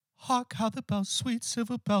hark how the bells, sweet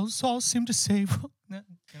silver bells, all seem to say. You're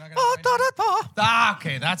not gonna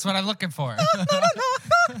okay, that's what I'm looking for.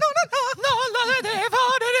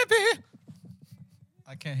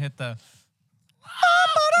 I can't hit the.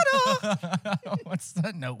 What's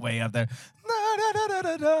that note way up there?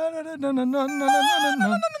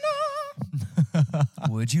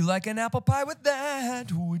 Would you like an apple pie with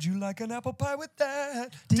that? Would you like an apple pie with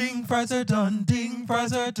that? Ding, fries are done. Ding,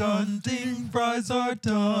 fries are done. Ding, fries are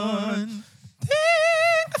done.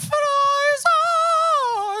 Ding, fries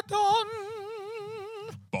are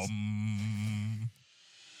done. Bum.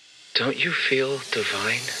 Don't you feel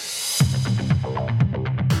divine?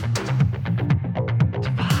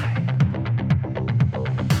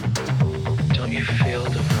 Don't you feel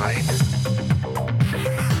divine?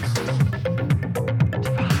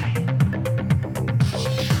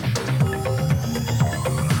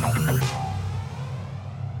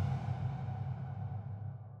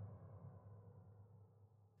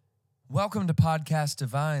 Welcome to Podcast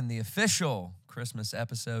Divine, the official Christmas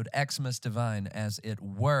episode, Xmas Divine, as it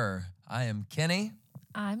were. I am Kenny.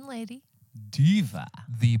 I'm Lady. Diva.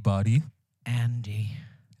 The body. Andy.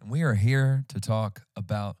 And we are here to talk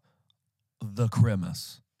about the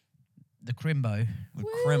Christmas. The Crimbo. The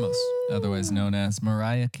Christmas. Otherwise known as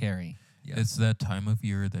Mariah Carey. Yes. It's that time of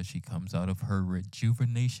year that she comes out of her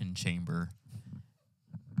rejuvenation chamber.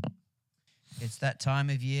 It's that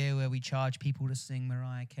time of year where we charge people to sing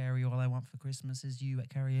Mariah Carey, All I Want for Christmas Is You at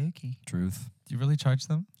karaoke. Truth. Do you really charge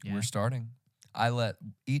them? Yeah. We're starting. I let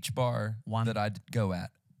each bar One. that I go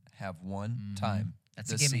at have one time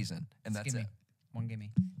That's a this gimme. season, and that's gimme. it. One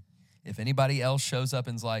gimme. If anybody else shows up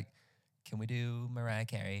and's like, can we do Mariah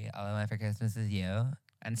Carey, All I Want for Christmas Is You?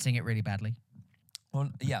 And sing it really badly.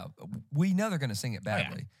 Well, yeah, we know they're going to sing it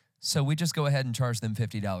badly. So we just go ahead and charge them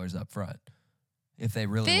 $50 up front if they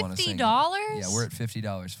really want to sing it. $50? Yeah, we're at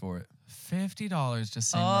 $50 for it. $50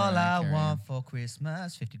 just saying All Mariah I Carey. want for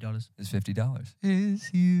Christmas, $50. It's $50.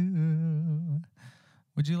 Is you.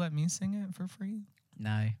 Would you let me sing it for free?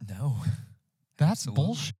 No. No. That's Absolutely.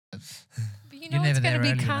 bullshit. But you You're know it's never going there to be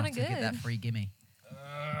early kind enough of to get that good. free gimme.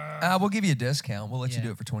 We'll give you a discount. We'll let you Yeah.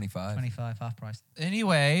 do it for 25. 25, half price.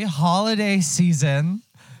 Anyway, holiday season.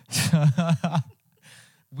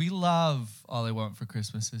 We love All I Want for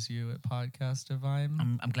Christmas Is You at Podcast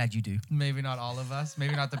Divine. I'm glad you do. Maybe not all of us.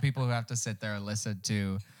 Maybe not the people who have to sit there and listen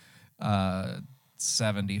to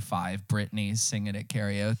 75 Britneys singing at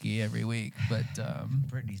karaoke every week. But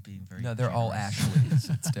Brittany's being very No, they're all generous. Ashleys.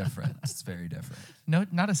 It's different. It's very different. no,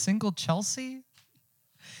 not a single Chelsea.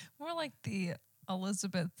 More like the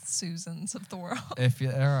Elizabeth Susans of the world. If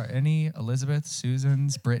there are any Elizabeth,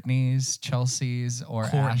 Susans, Britneys, Chelseas, or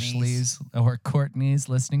Courtneys. Ashleys or Courtneys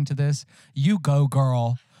listening to this, you go,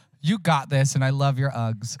 girl. You got this, and I love your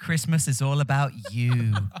Uggs. Christmas is all about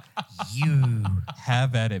you. You.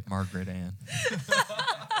 Have at it, Margaret Ann.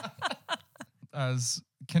 As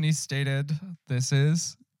Kenny stated, this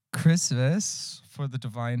is Christmas for the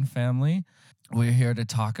Divine Family. We're here to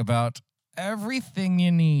talk about everything you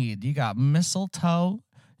need. You got mistletoe,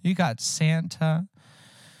 you got Santa,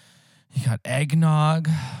 you got eggnog.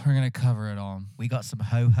 We're going to cover it all. We got some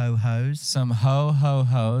ho-ho-hos. Some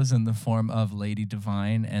ho-ho-hos in the form of Lady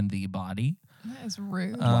Divine and the body. That is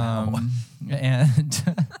rude. And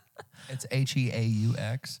It's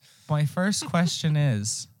Heaux. my first question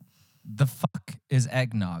is, the fuck is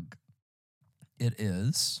eggnog? It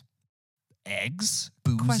is Eggs?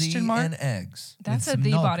 boozy Question mark? and eggs. That's a some the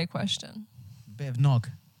nog. body question. Bit of nog.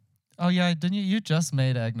 Oh yeah, didn't you? You just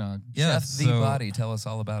made eggnog. Yeah, Chef the body, tell us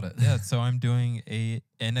all about it. Yeah, so I'm doing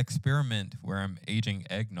an experiment where I'm aging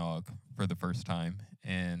eggnog for the first time,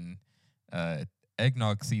 and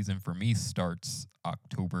eggnog season for me starts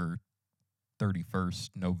October 31st,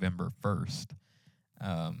 November 1st.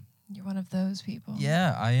 You're one of those people.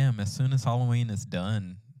 Yeah, I am. As soon as Halloween is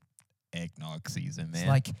done, eggnog season, man.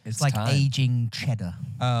 It's It's like time. aging cheddar.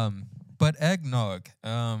 But eggnog,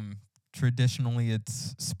 traditionally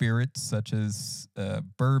it's spirits such as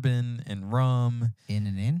bourbon and rum, In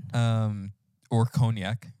and in. or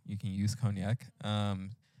cognac. You can use cognac.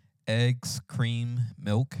 Eggs, cream,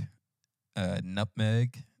 milk,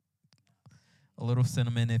 nutmeg, a little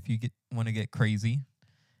cinnamon if you want to get crazy,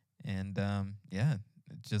 and yeah,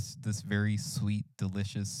 just this very sweet,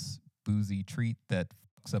 delicious, boozy treat that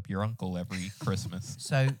fucks up your uncle every Christmas.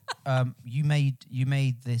 So you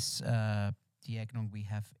made this the eggnog we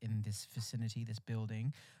have in this vicinity, this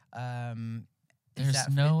building. There's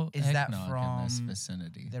no is that eggnog from in this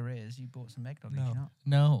vicinity. There is. You bought some eggnog, No. did you not?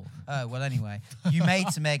 No. Oh well. Anyway, you made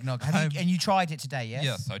some eggnog, and you tried it today. Yes.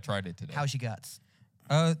 Yes, I tried it today. How's your guts?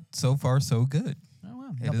 So far so good. Oh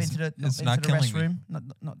well. It Not been is- to the, it's been not to the killing me.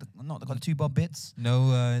 restroom. Not got the 2 bob bits. No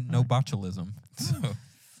botulism. So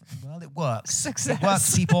Well, it works. Success. It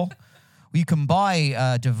works, people. You can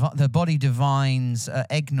buy the Body Divines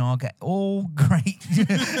eggnog at all great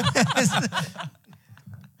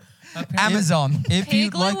Amazon. if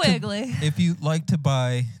you'd Piggly like to, Wiggly. if you'd like to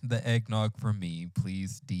buy the eggnog from me,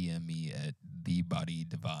 please DM me at The Body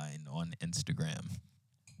Divine on Instagram.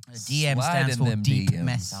 DM Slide stands in for them deep DMs.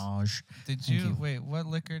 massage. Did Thank you, you. wait? What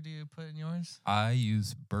liquor do you put in yours? I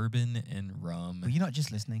use bourbon and rum Were you not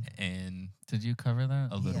just listening? and Did you cover that?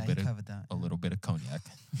 a little yeah, bit you of covered that. a little bit of cognac.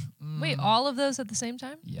 Wait, all of those at the same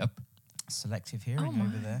time? Yep, Selective hearing Oh, over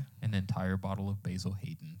my. there. an entire bottle of Basil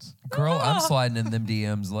Hayden's. Girl, I'm Ah. sliding in them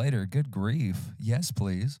DMs later. Good grief. Yes,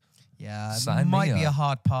 please. Yeah, Sign it me might be a up.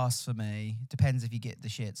 hard pass for me. Depends if you get the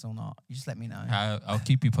shits or not. You just let me know. I'll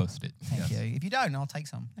keep you posted. Thank you. If you don't, I'll take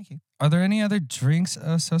some. Thank you. Are there any other drinks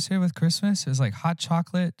associated with Christmas? There's like hot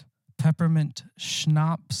chocolate, peppermint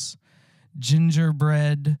schnapps,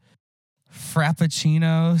 gingerbread,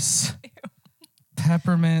 frappuccinos,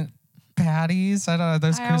 peppermint patties. I don't know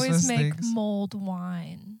those I Christmas always make things. mulled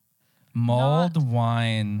wine. Mulled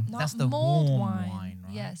wine. Not That's the mulled warm wine. wine,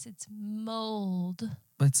 right? Yes, it's mulled.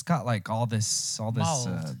 But it's got like all this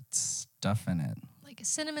Mulled. stuff in it. Like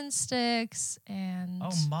cinnamon sticks and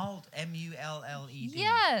mulled.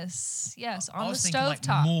 MULLED. yes, on I the was thinking like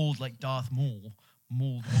stovetop. mold, like Darth Maul.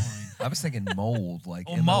 Mulled wine. I was thinking mold, like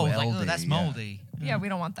Or mold. Like, MOLD, oh, that's yeah. moldy. Yeah, we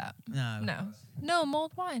don't want that. No. No,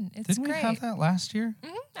 mulled wine. It's Didn't great. we have that last year?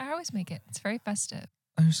 I always make it. It's very festive.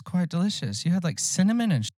 It was quite delicious. You had like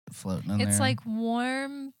cinnamon and floating in there. It's like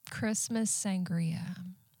warm Christmas sangria.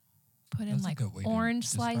 Put in That's a like good way to orange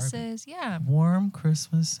describe it. slices. Yeah. warm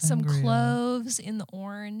Christmas Some sangria. cloves in the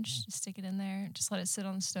orange. Stick it in there. Just let it sit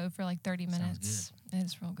on the stove for like 30 Sounds minutes.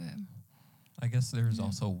 It's real good. I guess there's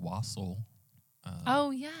also wassail.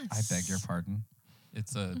 Oh, yes. I beg your pardon.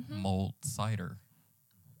 It's a mulled cider,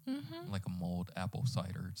 Mm-hmm. like a mulled apple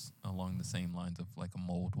cider. It's along the same lines of like a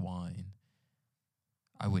mulled wine.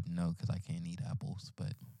 I wouldn't know because I can't eat apples,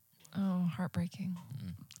 but Oh, heartbreaking.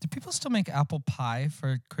 Do people still make apple pie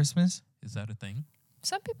for Christmas? is that a thing?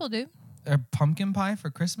 Some people do. Or pumpkin pie for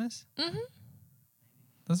Christmas? Mm-hmm.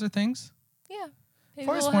 Those are things? Yeah. Maybe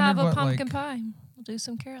always we'll have wondered a what, pumpkin like- pie. We'll do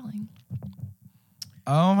some caroling.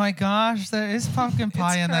 Oh my gosh, there is pumpkin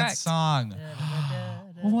pie in that correct. song.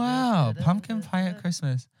 Wow, pumpkin pie at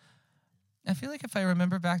Christmas. I feel like if I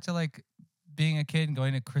remember back to like being a kid and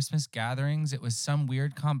going to Christmas gatherings, it was some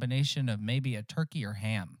weird combination of maybe a turkey or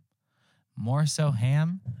ham. More so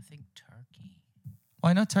ham. I think turkey. Well,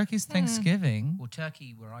 I know turkey's Thanksgiving. Well,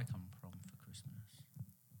 turkey where I come from for Christmas.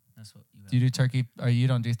 That's what you. Do you do turkey or you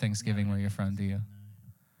don't do Thanksgiving where you're from, do you?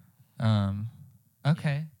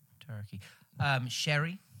 Okay. Turkey.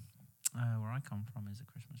 Sherry, where I come from, is a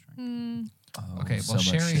Christmas drink. Mm, Oh, Okay, so well, much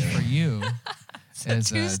sherry for you it's a is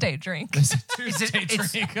Tuesday drink. It's a It's, Tuesday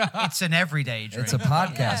drink. it's an everyday drink. It's a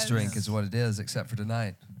podcast Yes. drink, is what it is, except for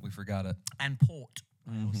tonight. We forgot it. And port.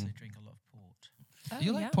 I also drink a lot of port. Do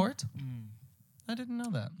you like port? Mm, I didn't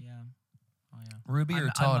know that. yeah. Oh, yeah. Ruby or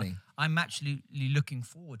I'm- tawny? I'm actually looking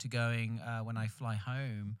forward to going when I fly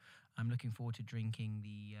home. I'm looking forward to drinking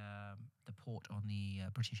the port on the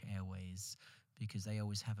British Airways because they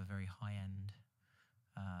always have a very high end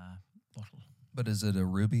bottle. But is it a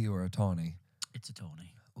ruby or a tawny? It's a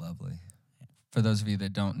tawny. Lovely. For those of you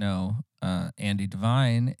that don't know, Andy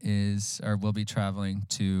Devine will be traveling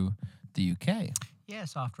to the UK,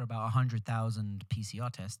 Yes, after about 100,000 PCR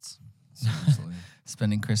tests. Seriously.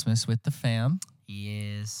 spending Christmas with the fam.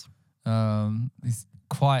 Yes. He's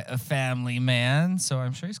quite a family man, so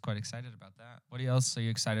I'm sure he's quite excited about that. What else are you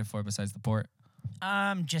excited for besides the port?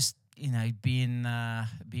 Just being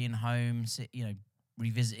home,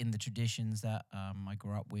 revisiting the traditions that I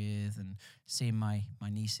grew up with, and seeing my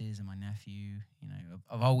nieces and my nephew.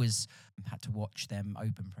 I've always had to watch them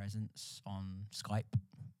open presents on Skype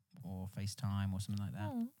or FaceTime or something like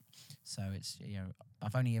that. Oh. So it's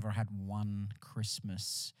I've only ever had one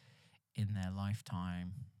Christmas in their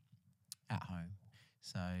lifetime at home.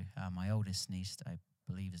 So my oldest niece, I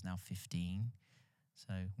believe, is now 15.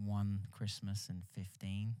 So one Christmas in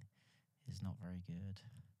 15 is not very good.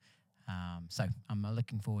 So I'm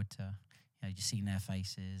looking forward to just seeing their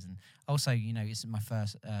faces, and also it's my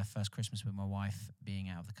first Christmas with my wife being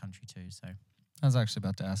out of the country too. So I was actually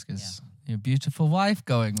about to ask, is your beautiful wife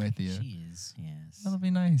going with you? she is, yes, That'll be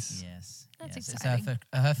nice. yes, That's yes. exciting. It's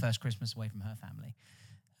her first Christmas away from her family.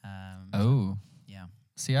 Oh, yeah.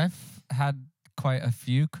 see, I've had quite a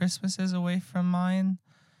few Christmases away from mine.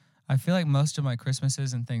 I feel like most of my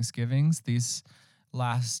Christmases and Thanksgivings these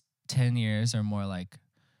last 10 years are more like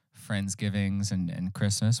Friendsgivings and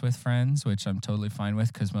Christmas with friends, which I'm totally fine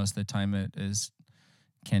with because most of the time it is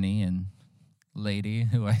Kenny and Lady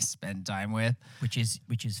who I spend time with. Which is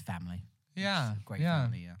family. Yeah, Great yeah.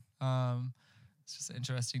 family, yeah. It's just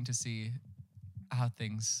interesting to see how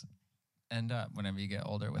things end up whenever you get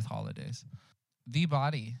older with holidays. The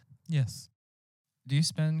Body. Yes. Do you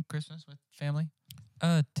spend Christmas with family?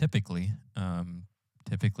 Typically.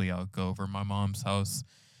 Typically I'll go over my mom's house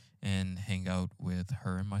and hang out with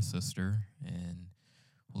her and my sister, and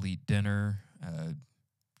we'll eat dinner.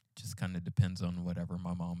 Just kind of depends on whatever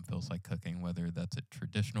my mom feels like cooking, whether that's a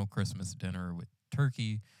traditional Christmas dinner with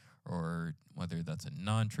turkey or whether that's a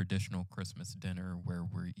non-traditional Christmas dinner where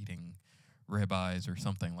we're eating ribeyes or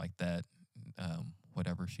something like that.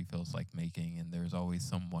 Whatever she feels like making, and there's always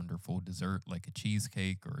some wonderful dessert like a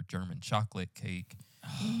cheesecake or a German chocolate cake.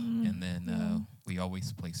 And then we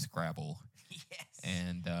always play Scrabble. Yes.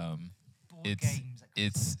 And Board it's games.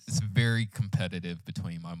 it's very competitive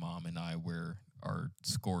between my mom and I, where our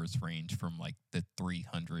scores range from like the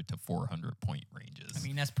 300 to 400 point ranges. I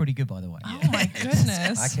mean, that's pretty good, by the way. Oh my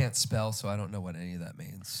goodness. I can't spell, so I don't know what any of that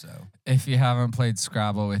means. So If you haven't played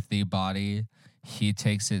Scrabble with The Body, he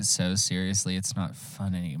takes it so seriously, it's not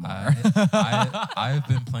fun anymore. I've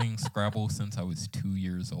been playing Scrabble since I was 2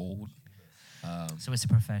 years old. So it's a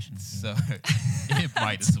profession. So it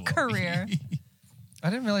might as well be. Career. I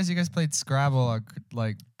didn't realize you guys played Scrabble,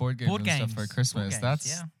 like board games Board and stuff games. for Christmas. Board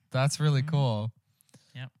games, That's really Mhm. cool.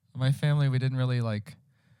 Yep. My family, we didn't really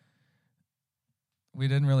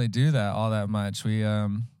do that all that much. We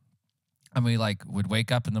would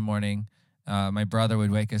wake up in the morning. My brother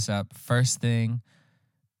would wake us up first thing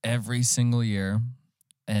every single year,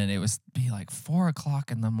 and it was be like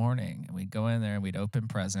 4:00 in the morning, and we'd go in there and we'd open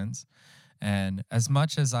presents. And as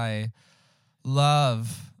much as I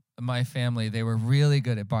love my family, they were really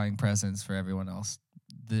good at buying presents for everyone else.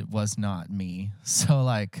 That was not me. So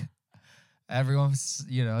like everyone was,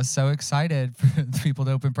 so excited for people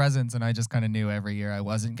to open presents, and I just kind of knew every year I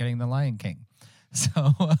wasn't getting the Lion King. So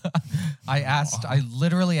I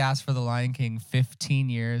literally asked for the Lion King 15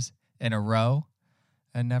 years in a row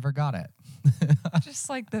and never got it. Just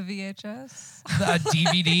like the VHS. The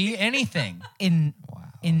DVD, anything. In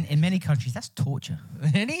many countries, that's torture.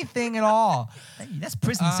 Anything at all. That's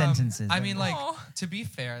prison sentences. I mean, like, Oh. to be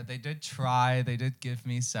fair, they did try. They did give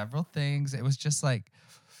me several things. It was just like,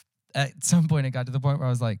 at some point, it got to the point where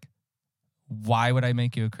I was like, why would I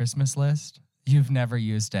make you a Christmas list? You've never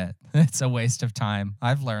used it. It's a waste of time.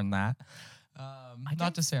 I've learned that.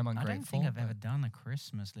 Not to say I'm ungrateful. I don't think I've but- ever done a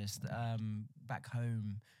Christmas list. Back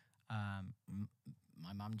home,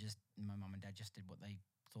 my mum and dad just did what they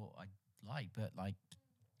thought I'd like. But like,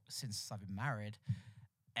 since I've been married,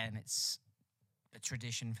 and it's a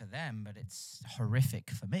tradition for them, but it's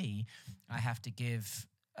horrific for me. I have to give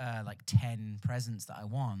like 10 presents that I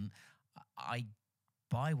want. I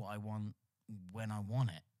buy what I want when I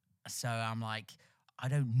want it. So I'm like, I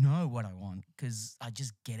don't know what I want because I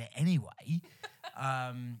just get it anyway.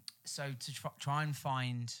 So to try and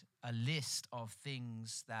find a list of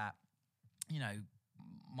things that,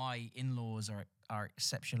 my in-laws are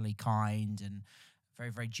exceptionally kind and very,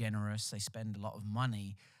 very generous. They spend a lot of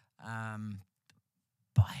money.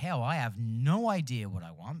 But hell, I have no idea what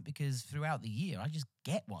I want because throughout the year I just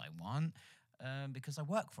get what I want because I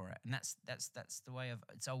work for it, and that's the way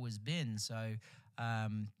it's always been. So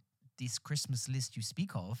this Christmas list you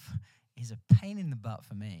speak of is a pain in the butt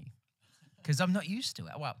for me because I'm not used to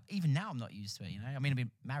it. Well, even now I'm not used to it. I mean, I've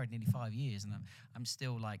been married nearly 5 years, and I'm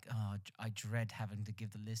still like, oh, I dread having to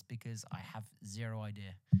give the list because I have zero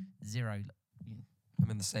idea, zero. I'm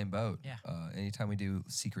in the same boat. Yeah. Anytime we do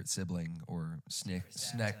secret sibling or Santa,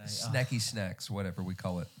 snacky snacks, whatever we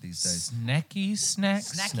call it these days. Snacky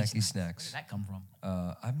snacks? Snacky snacks. Where did that come from?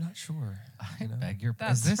 I'm not sure. I beg your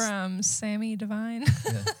That's is this from Sammy Divine.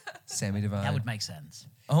 Yeah. Sammy Devine, That would make sense.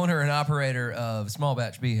 owner and operator of Small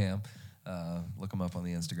Batch Beham. Look him up on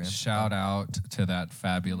the Instagram. shout out to that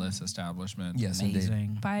fabulous establishment. Yes, indeed.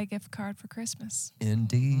 Amazing. Buy a gift card for Christmas.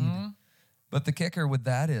 Indeed. Mhm. But the kicker with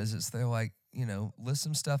that is they're like, list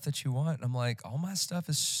some stuff that you want. And I'm like, all my stuff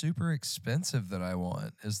is super expensive that I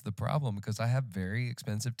want is the problem because I have very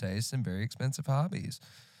expensive tastes and very expensive hobbies.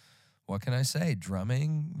 What can I say?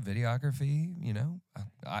 Drumming, videography,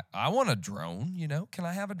 I want a drone, Can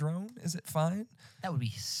I have a drone? Is it fine? That would be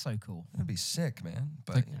so cool. That'd be sick, man.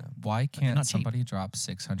 But, Like, why can't not cheap. somebody drop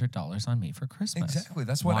 $600 on me for Christmas? exactly.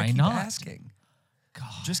 That's what Why I keep not? asking. God.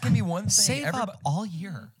 Just give me one thing. Save Everybody- up all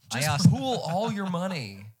year. Just I asked- pool all your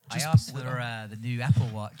money. I Just asked pool for it. the new Apple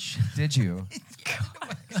Watch. Did you?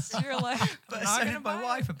 So you're like, But I'm not so gonna did my buy it.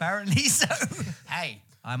 wife, apparently. So, hey,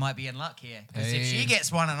 I might be in luck here. Because if Hey. she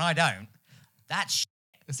gets one and I don't, that's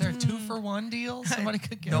Is there a 2-for-1 deal? Somebody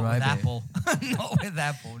could get not Might with be. Apple. Not with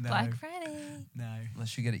Apple, no. Black Friday. No.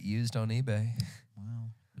 Unless you get it used on eBay. Wow.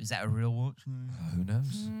 Is that a real watch? Who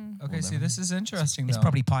knows? Okay, We'll see, never this is interesting It's though.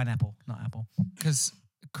 probably pineapple, not apple. Because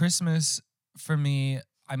Christmas for me,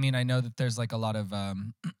 I mean, I know that there's like a lot of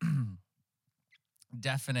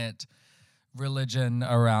definite religion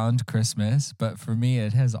around Christmas, but for me,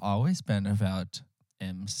 it has always been about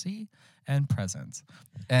MC and presents.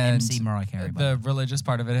 And MC Mariah Carey. the religious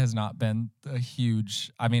part of it has not been a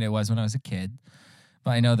huge. I mean, it was when I was a kid,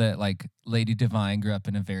 but I know that like Lady Divine grew up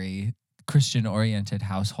in a very Christian-oriented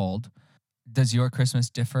household. Does your Christmas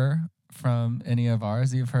differ from any of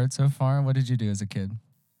ours you've heard so far? What did you do as a kid?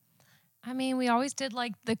 I mean, we always did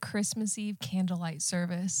like the Christmas Eve candlelight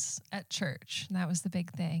service at church. And that was the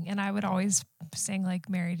big thing. And I would always sing like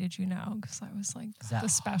Mary Did You Know? Because I was like Is that the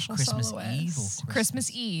special Christmas soloist. Eve or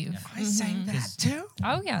Christmas Eve. Yeah. I sang Mhm. that too.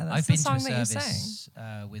 Oh, yeah. That's I've the been song to that a you sang. service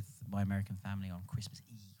with my American family on Christmas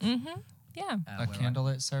Eve. Mm-hmm. Yeah. A where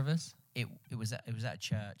candlelit service? It was at a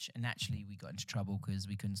church, and naturally we got into trouble because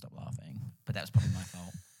we couldn't stop laughing. But that was probably my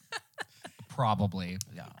fault. Probably.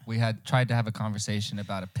 Yeah. We had tried to have a conversation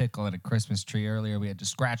about a pickle and a Christmas tree earlier. We had to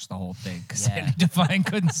scratch the whole thing because Yeah. Sandy Divine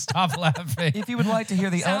couldn't stop laughing. If you would like to hear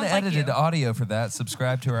the Sounds like unedited you. audio for that,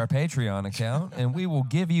 subscribe to our Patreon account, and we will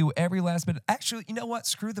give you every last bit. Actually, you know what?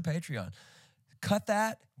 Screw the Patreon. Cut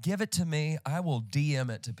that. Give it to me. I will DM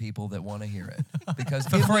it to people that want to hear it because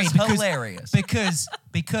For it free, was because- hilarious.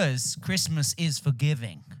 because Christmas is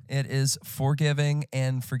forgiving. It is forgiving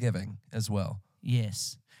and forgiving as well.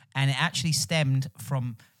 Yes. And it actually stemmed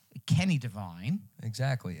from Kenny Divine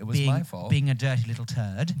Exactly. It was being, my fault being a dirty little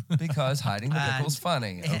turd. because hiding the pickle's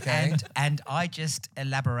funny. Okay. and I just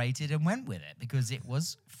elaborated and went with it because it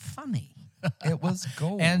was funny. It was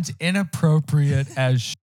gold. And inappropriate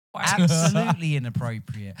as Absolutely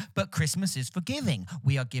inappropriate. But Christmas is forgiving.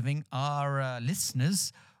 We are giving our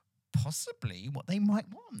listeners possibly what they might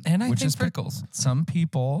want. And I Which think is for pickles. some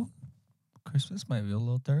people, Christmas might be a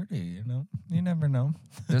little dirty, you know? You never know.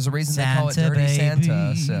 There's a reason they call it Santa Dirty Santa.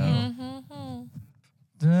 baby. So Mm-hmm.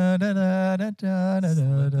 Da, da, da, da, da, da,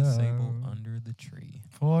 Slid the da, sable under the tree.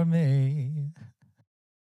 for me.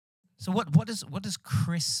 So what does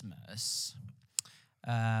Christmas?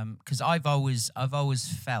 Because I've always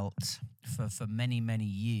felt for many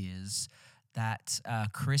years that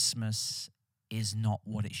Christmas is not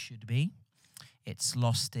what it should be. It's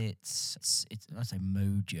lost its I say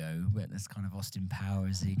mojo, but that's kind of Austin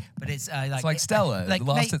Powersy. But it's it's like Stella. It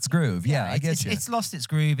lost its groove. Yeah, I get you. It's lost its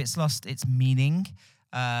groove. It's lost its meaning.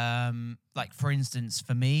 Like for instance,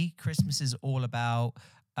 for me, Christmas is all about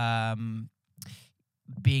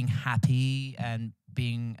being happy and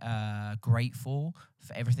being grateful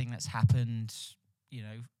for everything that's happened, you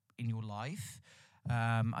know, in your life.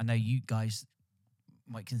 I know you guys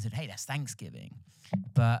might consider, hey, that's Thanksgiving,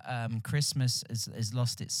 but Christmas has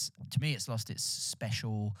lost its. To me, it's lost its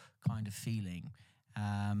special kind of feeling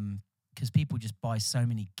because people just buy so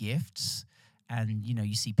many gifts. And, you know,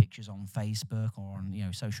 you see pictures on Facebook or on, you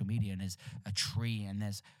know, social media, and there's a tree and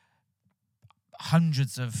there's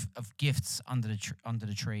hundreds of gifts under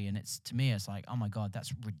the tree. And it's, to me, it's like, oh my God,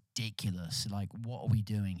 that's ridiculous. Like, what are we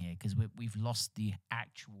doing here? Because we've lost the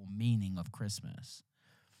actual meaning of Christmas.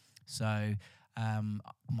 So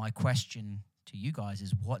my question to you guys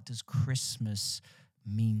is, what does Christmas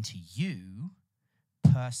mean to you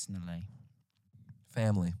personally?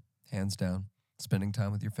 Family, hands down. Spending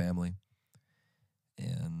time with your family.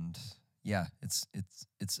 And yeah, it's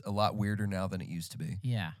a lot weirder now than it used to be.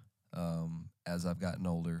 Yeah. As I've gotten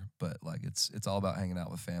older, but like it's all about hanging out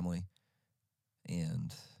with family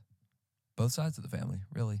and both sides of the family,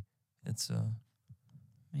 really. It's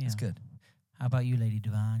Yeah. good. How about you, Lady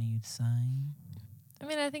Divine? Are you the same? I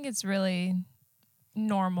mean, I think it's really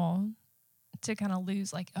normal to kind of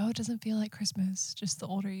lose, like, oh, it doesn't feel like Christmas, just the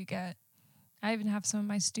older you get. I even have some of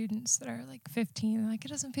my students that are like 15, and like, it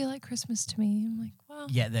doesn't feel like Christmas to me. I'm like, well,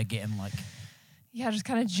 Yeah, they're getting like yeah, just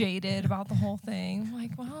kind of jaded about the whole thing. I'm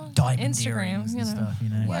like, well, diamond Instagram, earrings you and know. stuff, you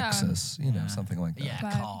know. Yeah. Lexus, Yeah. something like that. Yeah,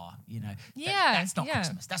 But- car, you know. Yeah, That's not yeah.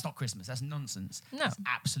 Christmas. That's not Christmas. That's nonsense. No. That's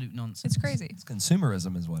absolute nonsense. It's crazy. It's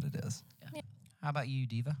consumerism is what it is. How about you,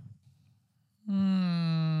 Diva?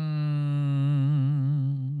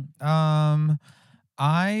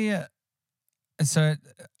 So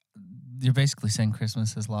you're basically saying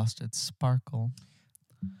Christmas has lost its sparkle.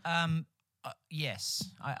 Yes,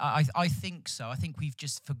 I think so. I think we've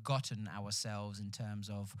just forgotten ourselves in terms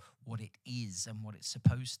of what it is and what it's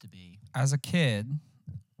supposed to be. As a kid,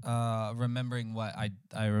 remembering what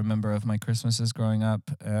I remember of my Christmases growing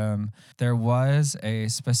up, there was a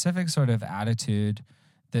specific sort of attitude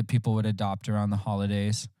that people would adopt around the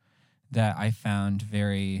holidays that I found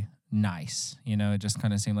very nice. You know, it just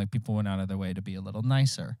kind of seemed like people went out of their way to be a little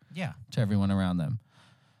nicer Yeah. to everyone around them.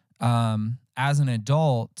 As an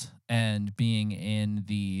adult and being in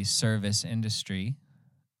the service industry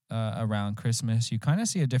around Christmas, you kind of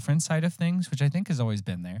see a different side of things, which I think has always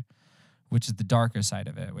been there, which is the darker side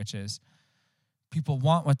of it, which is people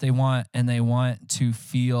want what they want and they want to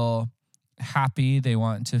feel happy. They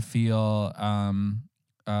want to feel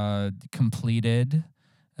completed,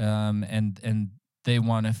 and they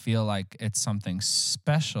want to feel like it's something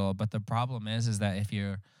special. But the problem is that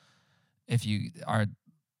if you are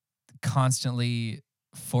constantly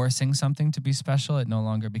forcing something to be special, it no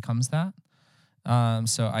longer becomes that.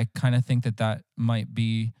 So I kind of think that might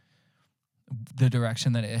be the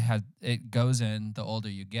direction that it goes in the older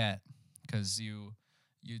you get, because you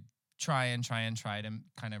try to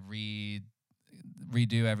kind of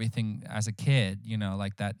redo everything as a kid, you know,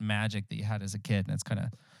 like that magic that you had as a kid, and it's kind of,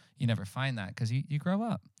 you never find that because you grow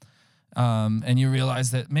up. And you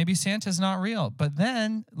realize that maybe Santa's not real. But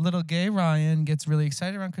then little gay Ryan gets really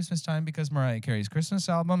excited around Christmas time because Mariah Carey's Christmas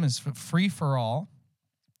album is free for all.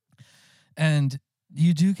 And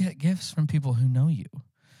you do get gifts from people who know you.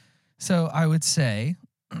 So I would say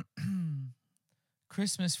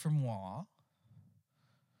Christmas for moi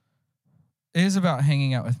is about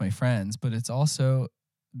hanging out with my friends, but it's also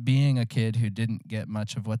being a kid who didn't get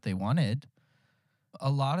much of what they wanted. A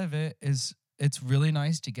lot of it is, it's really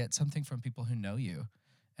nice to get something from people who know you,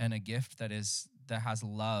 and a gift that has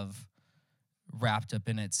love wrapped up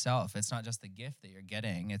in itself. It's not just the gift that you're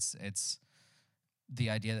getting. It's the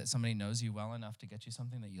idea that somebody knows you well enough to get you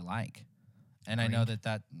something that you like. And I know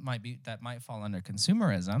that might fall under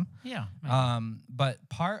consumerism. Yeah. But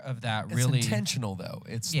part of that It's really intentional though.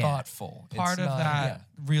 It's Yeah. thoughtful. part It's of not- that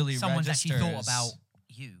really Someone's registers, actually thought about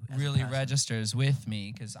you. As really a person. registers with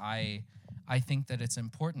me, because I think that it's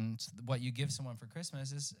important. What you give someone for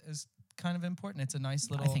Christmas is kind of important. It's a nice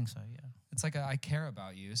little. I think so. Yeah. It's like I care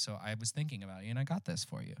about you, so I was thinking about you, and I got this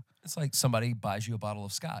for you. It's like somebody buys you a bottle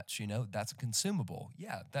of scotch, you know, that's a consumable.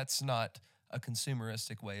 Yeah, that's not a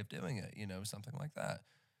consumeristic way of doing it, you know, something like that.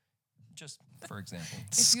 Just for example.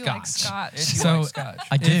 If you like scotch. If you So, like scotch.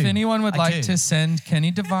 I do. If anyone would I like do. to send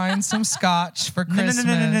Kenny Devine some scotch for No, Christmas,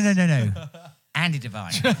 no. Andy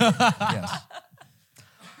Devine. Yes.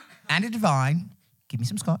 Andy Devine, give me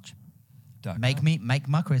some scotch. Make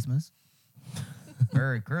my Christmas.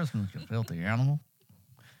 Merry Christmas, you filthy animal.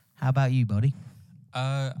 How about you, buddy?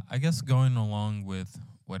 I guess going along with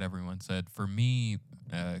what everyone said, for me,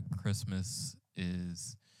 Christmas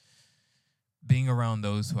is being around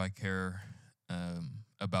those who I care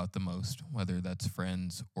about the most, whether that's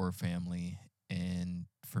friends or family. And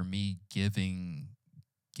for me, giving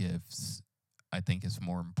gifts, I think, is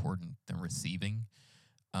more important than receiving.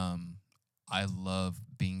 I love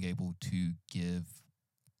being able to give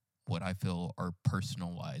what I feel are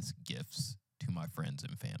personalized gifts to my friends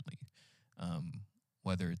and family.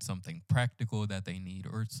 Whether it's something practical that they need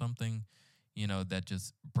or it's something, you know, that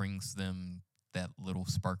just brings them that little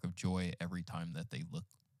spark of joy every time that they look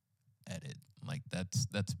at it. Like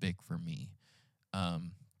that's big for me.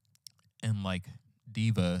 And like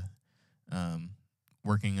Diva,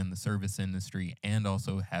 working in the service industry and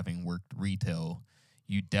also having worked retail,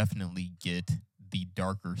 you definitely get the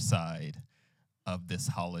darker side of this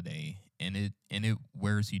holiday, and it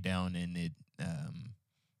wears you down, and it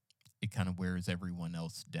kind of wears everyone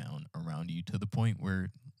else down around you to the point where,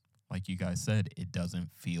 like you guys said, it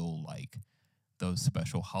doesn't feel like those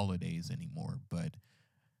special holidays anymore. But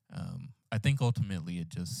I think ultimately it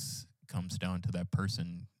just comes down to that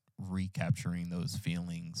person recapturing those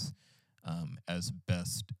feelings as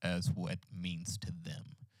best as what means to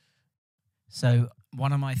them. So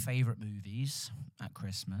one of my favorite movies at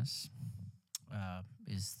Christmas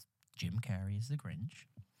is Jim Carrey's The Grinch.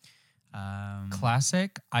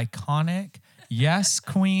 classic, iconic, yes,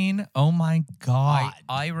 queen. Oh my God!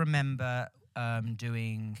 I remember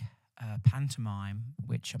doing pantomime,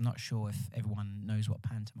 which I'm not sure if everyone knows what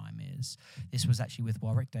pantomime is. This was actually with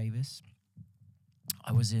Warwick Davis.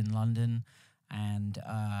 I was in London, and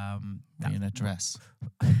Were you in a dress?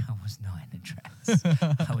 I was not in a dress.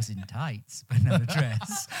 I was in tights, but not a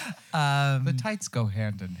dress. The tights go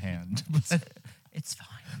hand in hand. It's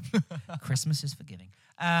fine. Christmas is forgiving.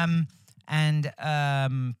 And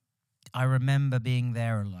I remember being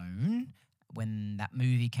there alone when that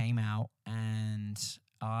movie came out, and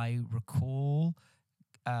I recall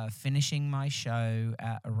finishing my show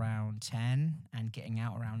at around 10 and getting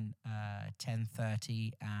out around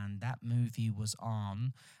 10:30, and that movie was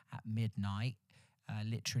on at midnight,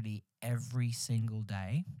 literally every single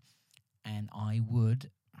day, and I would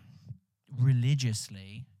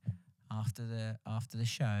religiously after the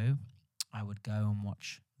show, I would go and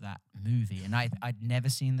watch that movie. And I'd never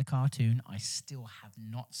seen the cartoon. I still have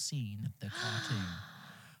not seen the cartoon.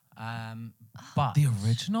 But The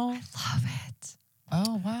original? Love it.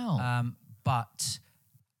 Oh, wow. but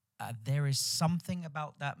there is something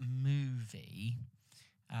about that movie.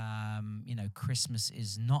 Christmas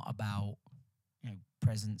is not about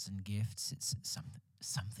presents and gifts. It's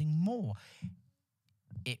something more.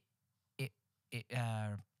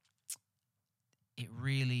 It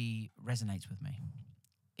really resonates with me.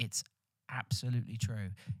 It's absolutely true.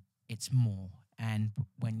 It's more. And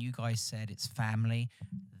when you guys said it's family,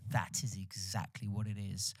 that is exactly what it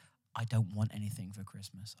is. I don't want anything for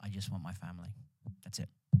Christmas. I just want my family. That's it.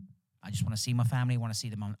 I just want to see my family. Want to see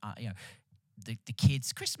them on, the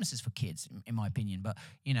kids. Christmas is for kids, in my opinion. But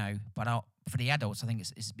for the adults, I think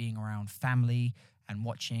it's being around family and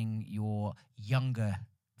watching your younger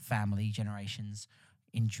family generations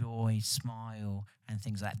enjoy, smile, and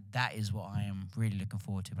things like that. That is what I am really looking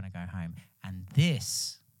forward to when I go home. And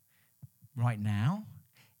this, right now,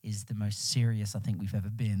 is the most serious I think we've ever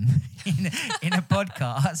been in a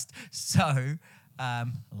podcast. So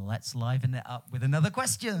let's liven it up with another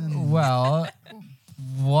question. Well,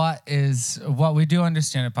 what we do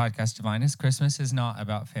understand at Podcast Divine is Christmas is not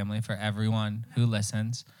about family for everyone who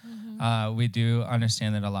listens. We do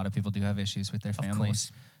understand that a lot of people do have issues with their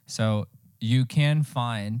families. So you can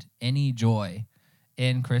find any joy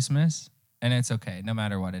in Christmas, and it's okay, no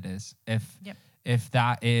matter what it is. If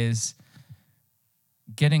that is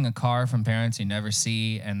getting a car from parents you never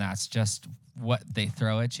see, and that's just what they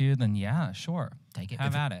throw at you, then yeah, sure. Take it.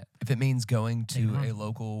 Have at it. If it means going Take it to on. a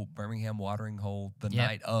local Birmingham watering hole the Yep.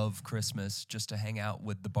 night of Christmas just to hang out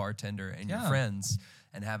with the bartender and your Yeah. friends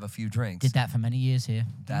and have a few drinks, Did that for many years here.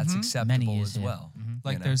 that's Mhm. acceptable Many years as here. well. Mhm.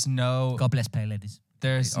 Like know? there's no God bless Pale Ladies.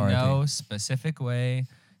 there's R.I.P. no specific way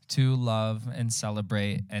to love and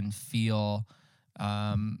celebrate and feel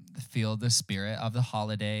the spirit of the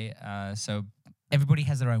holiday. So Everybody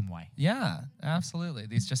has their own way. yeah, absolutely.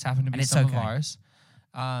 These just happen to be And it's some okay. of ours.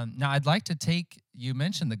 Now I'd like to you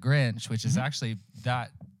mentioned The Grinch, which is actually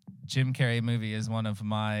that Jim Carrey movie is one of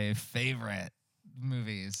my favorite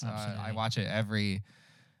movies. I Absolutely. watch it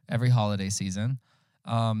every holiday season.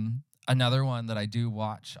 Another one that I do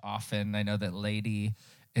watch often, I know that Lady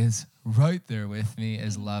is right there with me,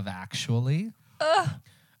 is Love Actually.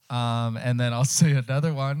 And then I'll say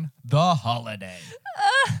another one, The Holiday.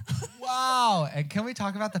 Wow. And can we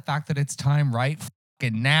talk about the fact that it's time right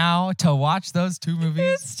fucking now to watch those two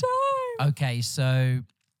movies? It's time. Okay, so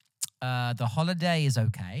The Holiday is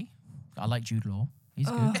okay. I like Jude Law. He's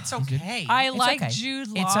good. It's He's good. okay. I It's like okay. Jude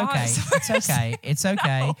Law. It's okay. So It's okay. It's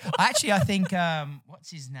okay. Actually, I think what's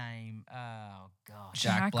his name? Oh gosh,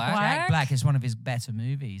 Jack Black. Jack Black is one of his better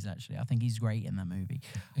movies. Actually, I think he's great in that movie.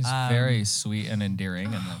 He's very sweet and endearing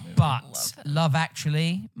in that movie. But Love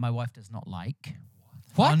Actually, my wife does not like.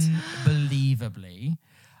 What? Unbelievably,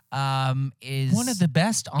 is One of the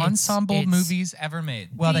best ensemble it's- movies ever made.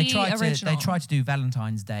 Well, they The tried original. to do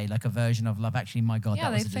Valentine's Day, like a version of Love Actually. My God, Yeah,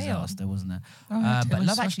 that was a they failed. disaster, wasn't it? Oh, But Taylor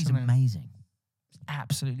Love Swift Actually is in it. amazing. It's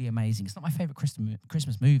absolutely amazing. It's not my favorite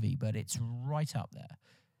Christmas movie, but it's right up there.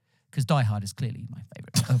 Because Die Hard is clearly my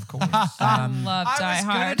favorite, of course. I love Die I was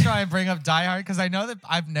Hard. going to try and bring up Die Hard because I know that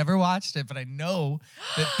I've never watched it, but I know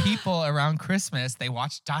that people around Christmas, they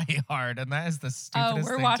watch Die Hard, and that is the stupidest Oh, thing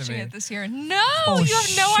we're to watching me. it this year. No, For you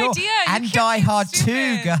have no sure. idea. You And can't Die be Hard 2,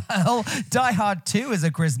 stupid. girl. Die Hard 2 is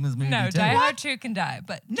a Christmas movie. No, too. Die Hard 2 can die,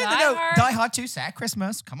 but No, Die no, no. Hard Die Hard 2 set at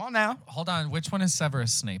Christmas. Come on now. Hold on, which one is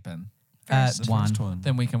Severus Snape in? first. one. First one.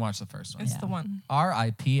 Then we can watch the first one. It's Yeah. the one.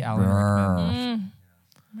 R.I.P. Alan Rickman. Mm.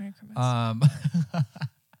 Merry Christmas.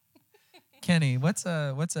 Kenny, what's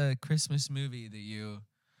a Christmas movie that you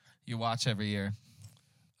watch every year?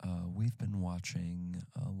 We've been watching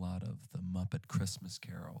a lot of the Muppet Christmas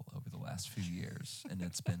Carol over the last few years, and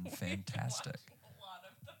it's been fantastic.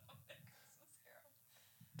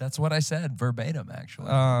 That's what I said verbatim, actually.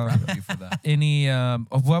 I'm proud of you for that. Any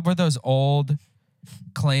what were those old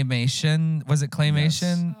claymation? Was it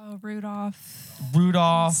claymation? Oh, Rudolph.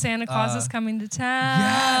 Rudolph. Santa Claus is coming to town.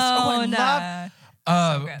 yes! Oh, I love-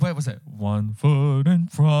 so good. what was it? 1 foot in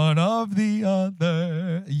front of the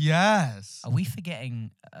other. Yes. Are we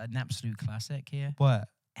forgetting an absolute classic here? What?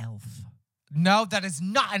 Elf. No, that is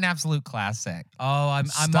not an absolute classic. Oh, my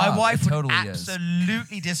Stop. wife It would totally is.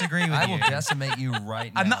 absolutely disagree with I you. will decimate you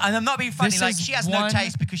right now. I'm not being funny. This Like is she has no one-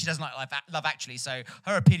 taste because she doesn't like Love Actually. So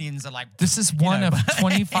her opinions are like This is you one know, of but-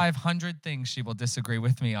 2,500 things she will disagree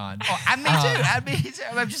with me on. Oh, and me too. And me too.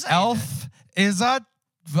 I'm just saying. Elf is a.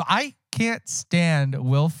 I can't stand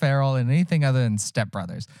Will Ferrell in anything other than Step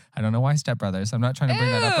Brothers. I don't know why Step Brothers. I'm not trying to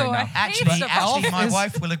bring that up Ew, right I now. hate Actually, Step Brothers. my Elf is-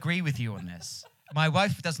 wife will agree with you on this. My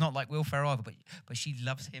wife does not like Will Ferrell either, but she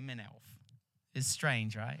loves him in Elf. It's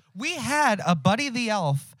strange, right? We had a Buddy the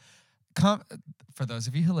Elf come. For those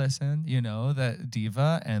of you who listen, you know that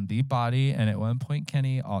Diva and the Body, and at one point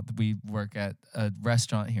Kenny, we work at a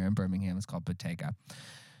restaurant here in Birmingham. It's called Bottega.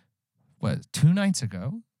 2 nights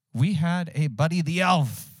ago, we had a Buddy the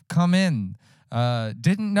Elf come in.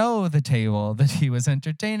 Didn't know the table that he was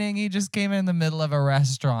entertaining. He just came in the middle of a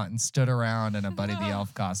restaurant and stood around in a Buddy the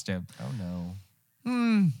Elf costume. Oh no.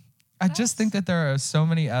 I just think that there are so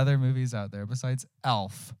many other movies out there besides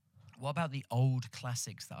Elf. What about the old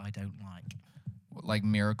classics that I don't like? Like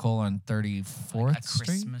Miracle on 34th Like a Street?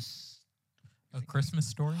 Christmas. A Christmas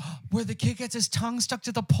Story. Where the kid gets his tongue stuck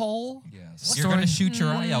to the pole? Yes. You're gonna shoot your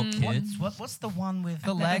eye out, kid. What's the one with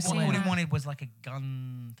The leg What one. he wanted was like a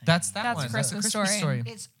gun. Thing. That's that That's one. Christmas That's a Christmas Story.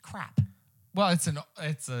 story. It's crap. Well, it's an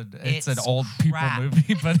It's old people crap.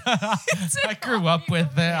 movie, but I grew up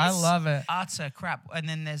with it. I It's love it. Utter crap. And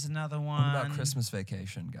then there's another one. What about Christmas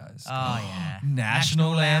Vacation, guys? Oh yeah.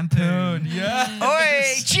 National Lampoon. Yeah.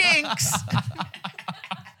 Oi, Jinx!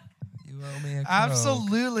 You owe me a Coke.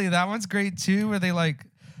 Absolutely. That one's great too, where they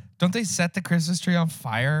don't they set the Christmas tree on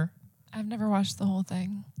fire? I've never watched the whole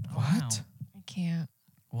thing. What? I can't.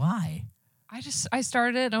 Why? I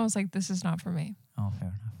started it and I was like, this is not for me. Oh, fair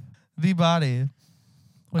enough. The Body.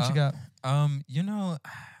 What you got? You know,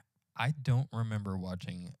 I don't remember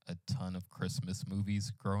watching a ton of Christmas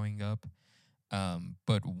movies growing up.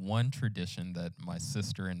 But one tradition that my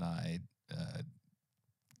sister and I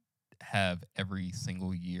have every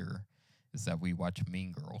single year is that we watch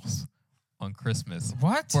Mean Girls on Christmas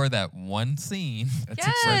What? for that one scene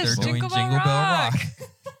Yes, where they're doing Jingle Bell Jingle Bell Rock. Rock.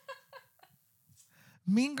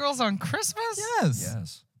 Mean Girls on Christmas? Yes.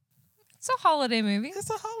 Yes. It's a holiday movie. It's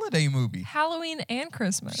a holiday movie. Halloween and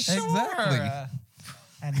Christmas. Exactly.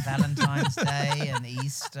 And Valentine's Day and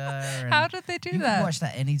Easter. And How did they do you that? can watch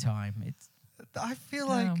that anytime. It's I feel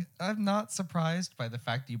No. like I'm not surprised by the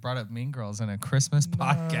fact that you brought up Mean Girls in a Christmas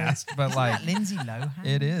podcast, but like that Lindsay Lohan.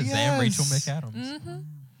 It is. And Rachel Yes. McAdams. Mm-hmm.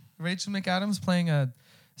 Rachel McAdams playing a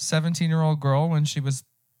 17-year-old girl when she was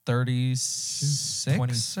 36 or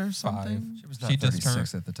 25. something. She was not She just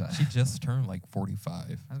 36 at the time. She just turned like 45.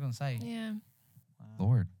 I was gonna say. Yeah.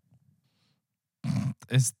 Lord.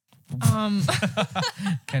 Is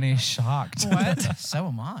Kenny shocked? What? So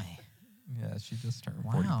am I. Yeah, she just turned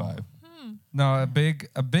Wow. 45. No, a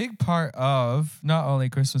big part of not only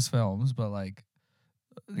Christmas films, but like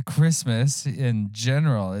Christmas in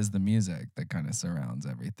general is the music that kind of surrounds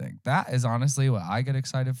everything. That is honestly what I get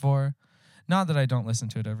excited for. Not that I don't listen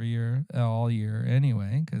to it every year, all year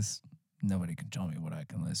anyway, because nobody can tell me what I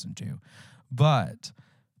can listen to. But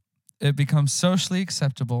it becomes socially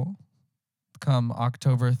acceptable come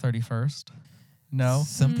October 31st. No.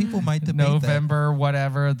 Some people might debate November,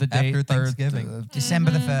 whatever the date. After Thanksgiving.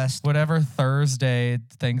 December the Mhm. 1st. Whatever Thursday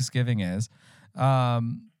Thanksgiving is,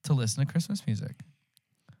 to listen to Christmas music.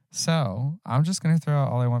 So I'm just going to throw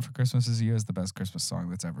out All I Want for Christmas Is You as the best Christmas song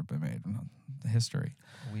that's ever been made in the history.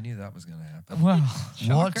 We knew that was going to happen. Well,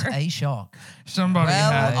 What shocker. a shock. Somebody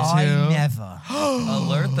Well, had I to. never.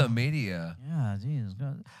 Alert the media. Yeah, Jesus.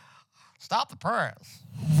 God. Stop the prayers.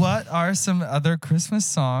 What are some other Christmas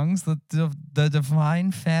songs that the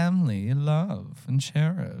Divine Family love and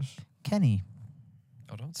cherish? Kenny.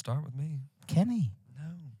 Oh, don't start with me. Kenny. No.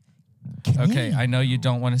 Kenny. Okay, I know you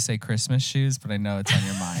don't want to say Christmas shoes, but I know it's on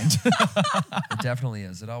your mind. It definitely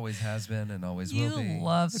is. It always has been and always will be. You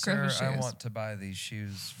love the Sir, Christmas I shoes. want to buy these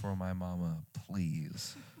shoes for my mama,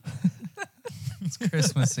 please. It's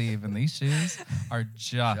Christmas Eve, and these shoes are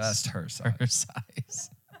Just her size. her size.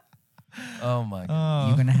 Oh my god.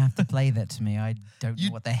 You're going to have to play that to me. I don't You-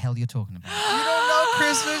 know what the hell you're talking about. You don't know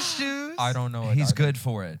Christmas shoes? I don't know it He's either. good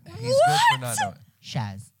for it. He's good for not knowing.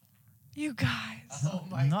 Shaz. You guys. Oh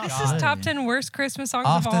my Not This God. is top 10 worst Christmas songs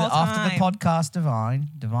After of all time. after the podcast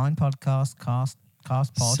Divine podcast cast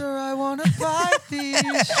pod. Sir, I want to buy these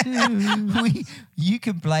shoes. You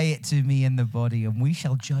can play it to me in the body, and we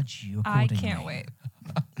shall judge you I accordingly. can't wait.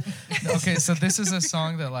 Okay, so this is a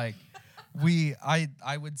song that like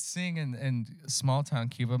I would sing in small town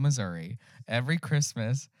Cuba, Missouri every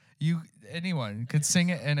Christmas. Anyone could sing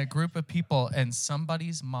it in a group of people, and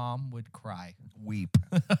somebody's mom would cry. Weep.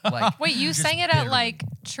 Like, Wait, you just sang it at bitterly. like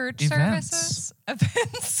church Events. services?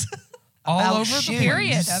 Events. All About over the shoes.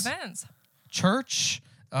 Period. place. Events. Church,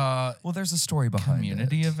 Well, there's a story behind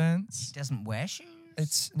community it. events. Doesn't wear shoes.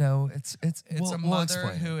 It's It's we'll a mother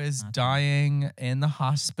explain who it. is Okay. dying in the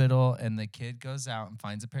hospital, and the kid goes out and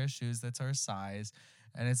finds a pair of shoes that's her size.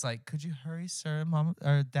 And it's like, could you hurry, sir? Mom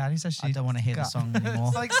or daddy says she. I don't want to hear the got-" song anymore.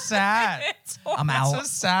 It's like sad. It's I'm It's out. a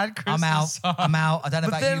sad Christmas I'm out. song. I'm out. I don't know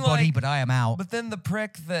But about you, then, buddy, like- but I am out. But then the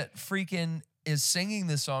prick that freaking is singing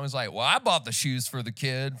this song is like, well, I bought the shoes for the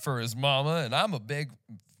kid for his mama, and I'm a big,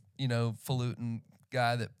 falutin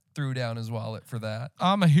guy that threw down his wallet for that.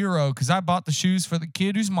 I'm a hero because I bought the shoes for the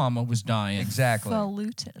kid whose mama was dying. Exactly.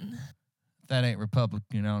 Falutin. That ain't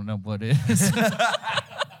Republican. I don't know what it is.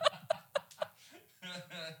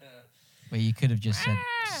 Well, you could have just said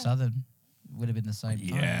Southern. Would have been the same.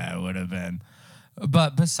 Yeah, it would have been.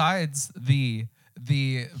 But besides the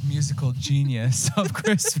musical genius of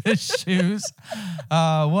Christmas shoes,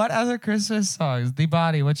 what other Christmas songs? The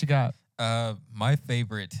Body, what you got? My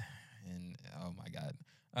favorite, and oh my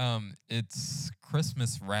god, it's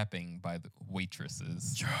Christmas Rapping by the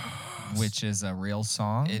Waitresses. Which is a real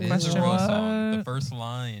song? It is a Question real mark? song. The first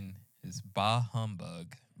line is "Bah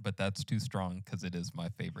humbug," but that's too strong because it is my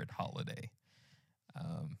favorite holiday.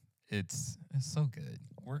 It's so good.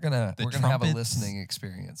 We're gonna The have a trumpets. listening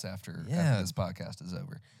experience after Yeah. this podcast is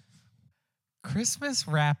over. Christmas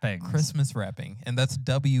rapping. Christmas Rapping, and that's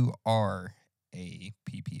WRAPPING.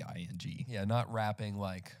 Yeah, not rapping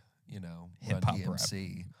like Run Hip-hop rap.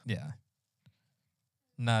 DMC. Yeah,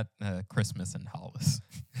 not Christmas in Hollis.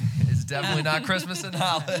 It's definitely not Christmas in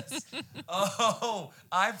Hollis. Oh,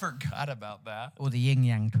 I forgot about that. Or the Yin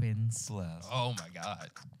Yang Twins. Bless. Oh my god.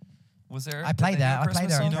 Was there? I did played they do a that. I played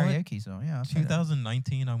Christmas that on song? You know what? karaoke song. Yeah, I played that.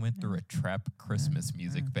 2019, I went through a trap Christmas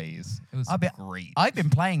music phase. It was I bet- great. I've been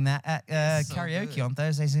playing that at It's so karaoke good. on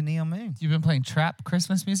Thursdays in Neon Moon. You've been playing trap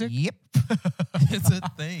Christmas music? Yep. It's a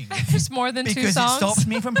thing. There's more than two Because it songs. stops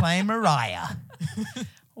me from playing Mariah.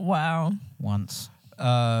 Wow. Once.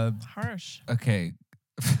 Harsh. Okay.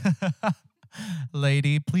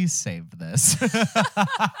 Lady, please save this.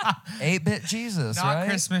 8-bit Jesus, Not right?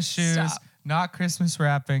 Christmas shoes. Stop. Not Christmas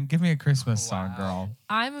rapping. Give me a Christmas song, girl.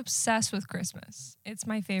 I'm obsessed with Christmas. It's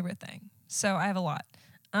my favorite thing. So I have a lot.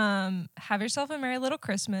 Have Yourself a Merry Little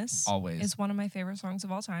Christmas. Always. Is one of my favorite songs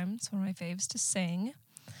of all time. It's one of my faves to sing.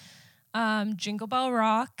 Jingle Bell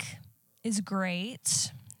Rock is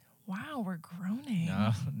great. Wow, we're groaning.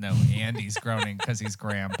 No, Andy's groaning because he's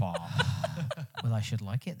grandpa. Well, I should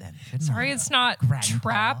like it then. shouldn't Sorry, I? it's not Grandpa.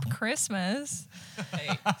 Trap Christmas.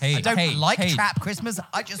 Hey, I don't like hey, Trap Christmas.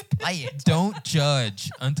 I just play it. Don't judge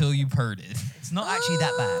until you've heard it. It's not actually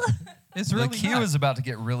that bad. It's The really cue not. is about to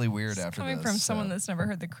get really weird It's after coming this. from someone so. that's never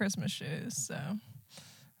heard the Christmas shoes, so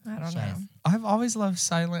I don't know. Yes. I've always loved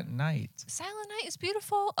Silent Night. Silent Night is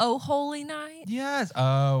beautiful. Oh, Holy Night. Yes.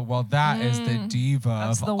 Oh, well, that is the diva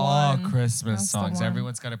That's of the all one. Christmas That's the songs. one.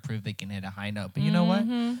 Everyone's got to prove they can hit a high note. But you know what?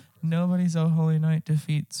 Mhm. Nobody's Oh Holy Night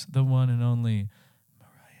defeats the one and only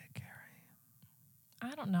Mariah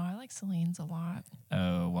Carey. I don't know. I like Celine's a lot.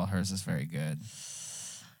 Oh, well, hers is very good.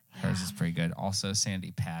 Hers is pretty good. Also,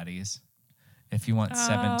 Sandy Patty's. If you want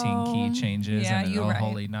 17 key Oh, changes yeah, and an you're Oh right.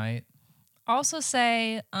 Holy Night. Also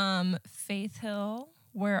say Faith Hill,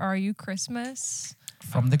 Where Are You Christmas?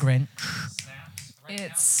 From the Grinch.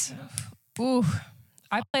 It's ooh.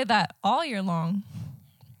 I play that all year long,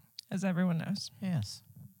 as everyone knows. Yes.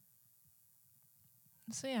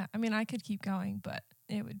 So yeah, I mean I could keep going, but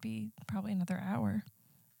it would be probably another hour.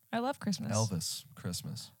 I love Christmas. Elvis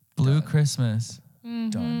Christmas. Blue Done. Christmas.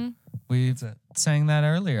 Mhm. Done. We That's it. sang that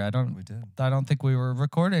earlier. We did. I don't think we were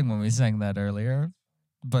recording when we sang that earlier.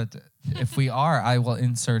 But if we are, I will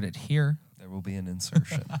insert it here. There will be an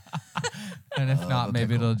insertion. And if Oh, not, the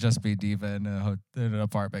maybe tickle. it'll just be Diva in in an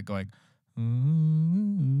apartment going,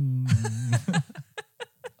 "Ooh."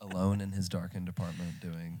 Alone in his darkened apartment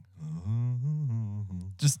doing.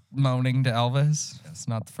 Just moaning to Elvis. It's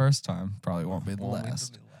not the first time. Probably won't be the Won't be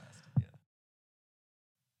last. the last.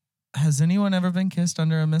 Yeah. Has anyone ever been kissed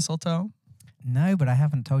under a mistletoe? No, but I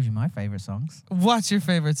haven't told you my favorite songs. What's your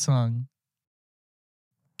favorite song?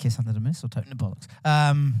 Kiss Under the Mistletoe. No bollocks.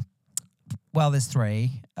 Well, there's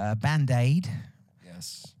three. Band-Aid.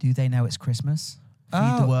 Yes. Do They Know It's Christmas? Feed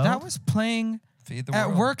the World. That was playing Feed the at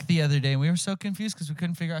world. work the other day. And we were so confused because we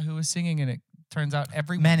couldn't figure out who was singing, and it turns out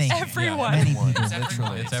everyone. Many. Everyone. Many Everyone. people. It's everyone.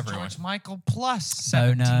 Literally. It's It's everyone. George Michael plus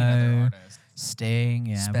 17 Bono. other artists. Sting,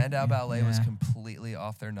 yeah. Spandau Ballet was yeah. completely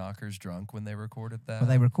off their knockers drunk when they recorded that. Well,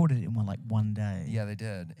 they recorded it in one day. yeah, they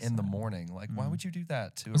did in the So, morning. Like, why would you do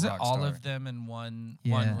that to Was a it rock all star? of them in one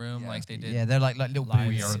Yeah. room Yeah. like they did? Yeah, they're like little Live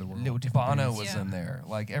booths, Are the World. little different Bono booths. was Yeah. in there.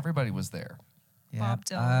 Like, everybody was there. Yeah. Bob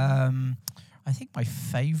Dylan. I think my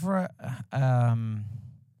favorite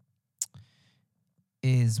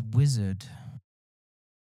is Wizard.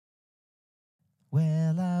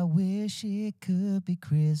 Well, I wish it could be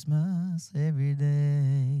Christmas every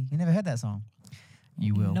day. You never heard that song?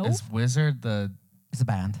 You will. Nope. Is Wizard the It's a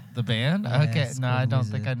band. band? Yeah, Okay, it's no, I called don't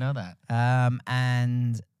think Wizard. I know that.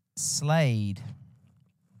 And Slade.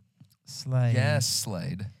 Slade. Yes,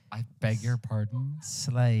 Slade. I beg your pardon.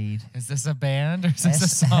 Slade. Is this a band or is this a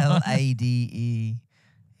song? SLADE.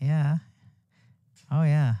 Yeah. Oh,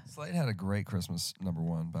 yeah. Slade had a great Christmas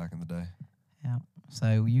 #1 back in the day. Yeah.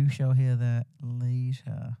 So you shall hear that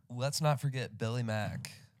later. Let's not forget Billy Mack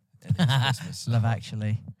and his Christmas. Love song.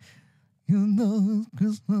 Actually. You know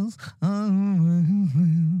it's Christmas.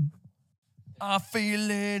 I feel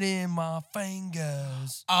it in my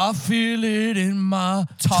fingers. I feel it in my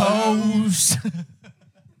toes.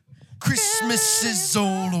 Christmas is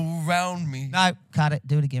all around me. No, cut it.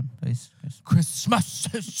 Do it again, please. Christmas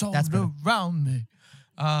is all That's better. around me.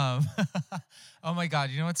 Oh my God.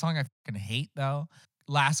 You know what song I fucking hate though?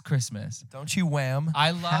 Last Christmas. Don't you wham?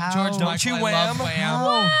 I love How- George Don't Michael. you I love Wham?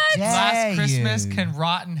 Wham. How dare Last Christmas you. can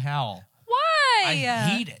rot in hell. Why? I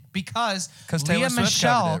hate it because Because Taylor Leah Swift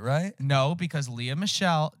Michelle, covered it, right? No, because Leah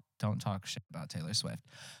Michelle, don't talk shit about Taylor Swift.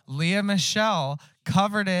 Leah Michelle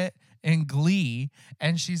covered it in Glee,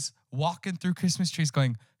 and she's walking through Christmas trees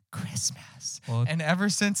going, Christmas. Well, And ever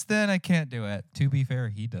since then, I can't do it. to be fair,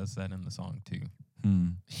 he does that in the song too.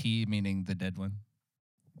 He meaning the dead one.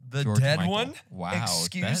 The George dead Michael. one? Wow.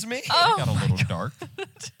 Excuse that- me? Oh That got a my little dark.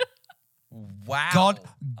 Wow. God-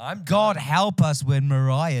 I'm God done. help us when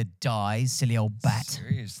Mariah dies, silly old bat.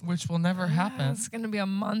 Seriously. Which will never happen. It's gonna be a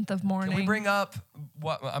month of mourning. Can we bring up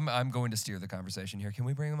what I'm going to steer the conversation here. Can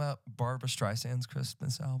we bring up Barbara Streisand's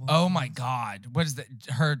Christmas album? Oh my God. What is that?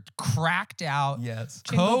 Her cracked out yes.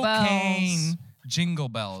 Jingle cocaine jingle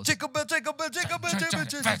bells. Jingle bell, jingle bell, jingle bell, jingle bell,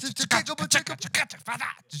 jingle bell, jingle bell.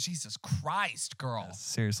 Jesus Christ, girl.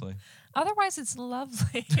 Seriously. Otherwise, it's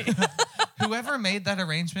lovely. Whoever made that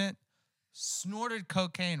arrangement snorted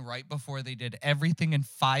cocaine right before they did everything in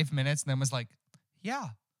 5 minutes and then was like, yeah,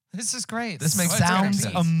 this is great. This makes Sounds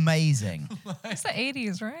sense. amazing. It's the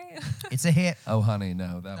 80s, right? It's a hit. Oh, honey,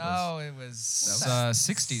 no, that was No, it was That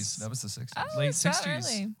 60s. that was the 60s. Oh, Late it's that 60s.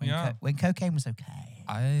 early. When, Yeah. when cocaine was okay.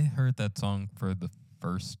 I heard that song for the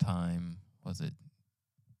first time, was it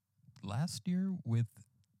last year with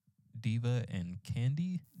Diva and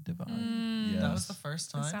Candy Divine? Yeah. That was the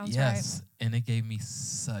first That time. sounds Yes. And it gave me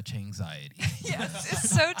such anxiety. right. Yes, it's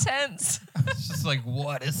so tense. It's just like,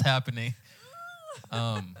 what is happening?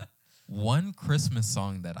 One Christmas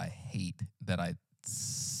song that I hate, that I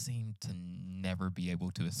seem to never be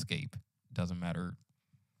able to escape, doesn't matter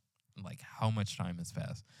like how much time has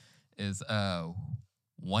passed, is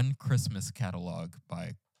One Christmas Catalog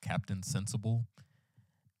by Captain Sensible.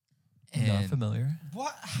 Not And familiar.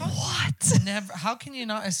 What? Never. How can you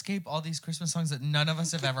not escape all these Christmas songs that none of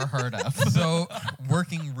us have ever heard of? so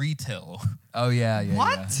working retail, Oh yeah, yeah.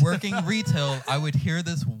 What? Yeah. working retail, I would hear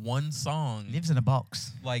this one song, Lives in a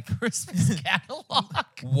box. like Christmas catalog.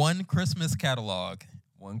 One Christmas Catalog.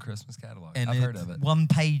 One Christmas catalog. And I've heard it's of it.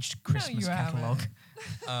 One-paged Christmas you haven't.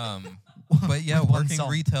 catalog. But yeah, With one working song.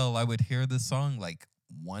 retail, I would hear this song like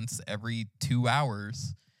once every 2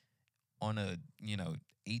 hours on a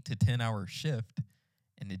 8 to 10 hour shift,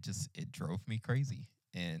 and it drove me crazy.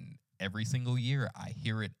 And every single year I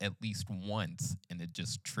hear it at least once, and it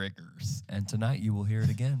just triggers. And tonight you will hear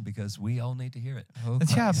it again because we all need to hear it. Oh,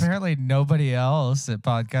 Yeah, Christ. apparently nobody else at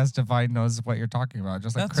Podcast Divine knows what you're talking about.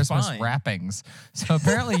 Just like That's Christmas fine. wrappings. So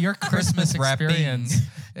apparently your Christmas wrapping. experience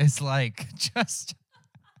is like just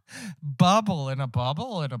bubble in a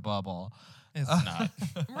bubble in a bubble. It's not.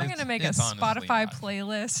 We're going to make a it's honestly Spotify not.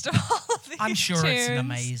 playlist of all of these I'm sure it's an tunes.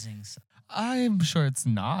 amazing song. I'm sure it's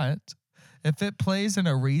not. If it plays in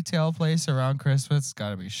a retail place around Christmas, it's got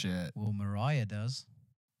to be shit. Well, Mariah does.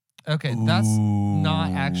 Okay, that's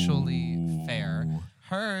not actually fair.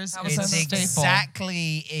 Hers That is was a a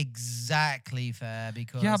staple. exactly fair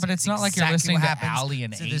because Yeah, but it's not like you're listening what to happens Ally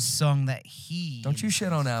and to Ace. the song that he. Don't you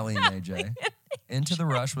shit on Ally and AJ. Into the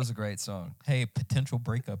Rush was a great song. Hey, potential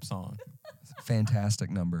breakup song. Fantastic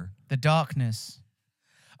number. The Darkness.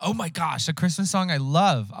 Oh my gosh, a Christmas song I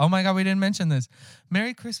love. Oh my God, we didn't mention this.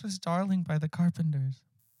 Merry Christmas, Darling by the Carpenters.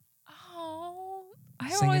 Oh, I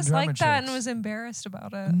Singing always drummer liked that and chicks. was embarrassed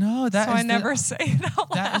about it. No, that so is I never say it out loud.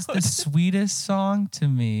 that is the sweetest song to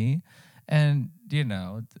me. And, you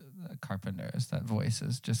know, the Carpenters, that voice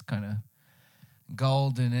is just kind of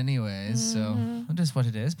golden anyways. So just what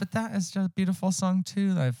it is. But that is just a beautiful song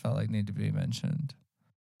too that I felt like needed to be mentioned.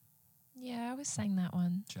 Yeah, I always sang that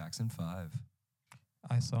one. Jackson 5.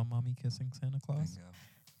 I saw Mommy kissing Santa Claus. Bingo.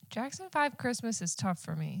 Jackson 5 Christmas is tough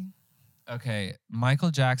for me. Okay,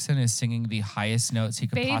 Michael Jackson is singing the highest notes he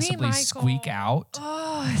could Baby possibly Michael. squeak out.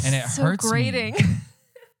 Oh, it's And it so hurts me. grating.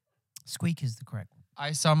 Squeak is the correct one.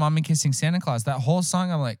 I saw Mommy Kissing Santa Claus. That whole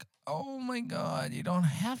song, I'm like, oh my God, you don't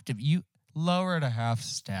have to. You lower it a half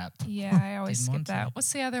step. Yeah, I always Didn't skip want to. that.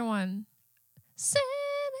 What's the other one?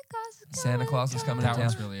 Santa Claus is coming to That town.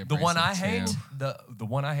 one's really The one I abrasive, hate, too. the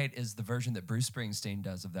one I hate is the version that Bruce Springsteen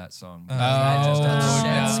does of that song. Oh, That just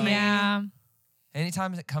upsets yeah. me. Yeah.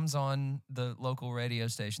 Anytime it comes on the local radio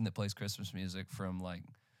station that plays Christmas music from like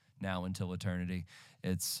now until eternity,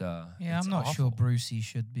 it's Yeah, it's I'm not sure awful. Brucey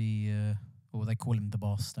should be, or they call him the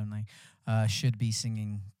boss, don't they? Should be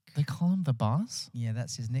singing. They call him the boss? Yeah,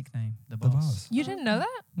 that's his nickname, the The boss. boss. You didn't know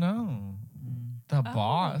that? No. Mm. The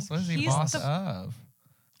boss. What is he he's boss the- of?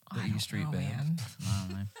 The I E don't Street know, Band. man. I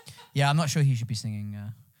don't know. Yeah, I'm not sure he should be singing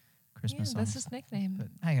Christmas Yeah, songs. that's his nickname. But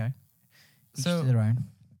there you go. Each So- to their own.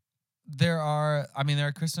 There are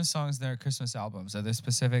Christmas songs, there are Christmas albums. Are there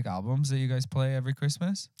specific albums that you guys play every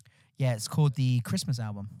Christmas? Yeah, it's called the Christmas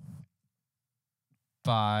album.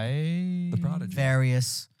 By The Prodigy.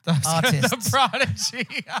 Various The artists. Prodigy.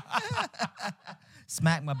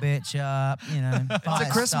 Smack my bitch up, you know. It's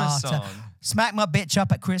a Christmas song. Smack my bitch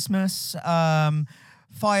up at Christmas.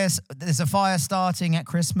 There's a fire starting at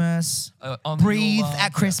Christmas. On the Breathe Yule log,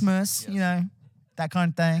 at yes. Christmas, Yes. you know, that kind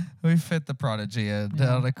of thing. We fit the Prodigy in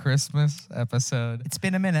Yeah. on a Christmas episode. It's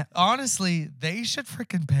been a minute. Honestly, they should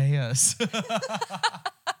freaking pay us.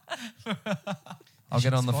 I'll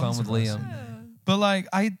get on the phone with sponsor us. Liam. But like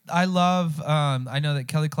I love I know that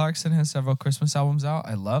Kelly Clarkson has several Christmas albums out.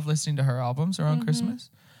 I love listening to her albums around Christmas.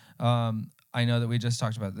 I know that we just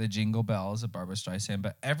talked about the Jingle Bells of Barbara Streisand,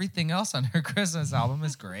 but everything else on her Christmas album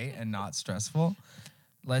is great and not stressful.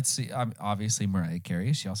 Let's see. Obviously Mariah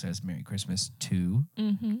Carey. She also has Merry Christmas to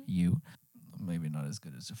You. Maybe not as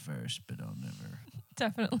good as the first, but I'll never.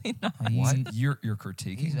 Definitely not. Are you- What? You're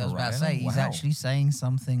critiquing I was about Mariah? to say, he's Wow. actually saying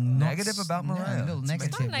something not Negative about yeah, Mariah. a little It's amazing.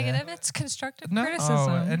 It's negative. not negative. It's constructive No,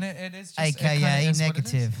 criticism. and it is just, it AKA kinda is what it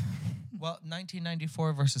is. negative. Well,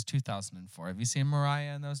 1994 versus 2004. Have you seen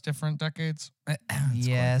Mariah in those different decades?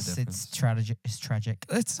 Yes, difference. it's tragic. It's tragic.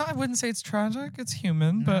 It's not, I wouldn't say it's tragic. It's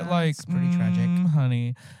human, but No, like it's pretty tragic.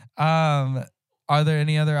 honey. Are there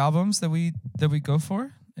any other albums that we go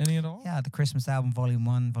for? Any at all? Yeah, the Christmas album, Volume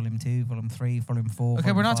 1, Volume 2, Volume 3, Volume 4. Okay,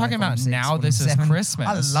 volume we're not 5, talking about volume 6, now. volume This is 7. Christmas.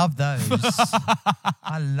 I love those.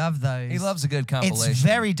 I love those. He loves a good compilation. It's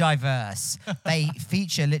very diverse. They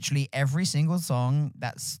feature literally every single song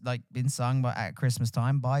that's like been sung at Christmas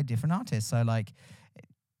time by different artists. So like,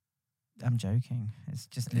 I'm joking. It's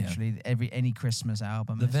just Yeah. literally any Christmas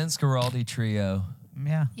album. the is- Vince Guaraldi trio.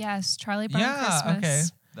 Yeah. Yes, Charlie Brown Yeah, Christmas. okay.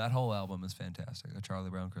 That whole album is fantastic. A Charlie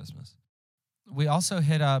Brown Christmas. We also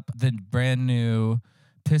hit up the brand new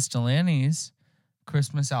Pistolanni's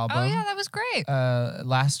Christmas album. Oh yeah, that was great.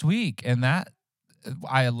 Last week, and that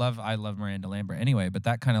I love Miranda Lambert anyway, but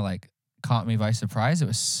that kind of like caught me by surprise. It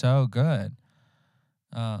was so good.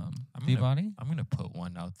 Peabody? I'm gonna put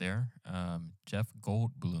one out there. Jeff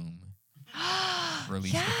Goldblum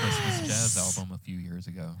released a Christmas jazz Yes. album a few years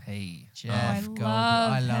ago. Hey, Jeff love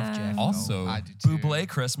I love him. Jeff. Also, I do too. Bublé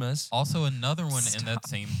Christmas. also another one in that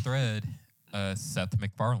same thread, Seth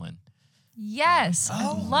MacFarlane. Yes, I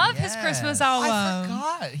Oh, love his Christmas yes. album. I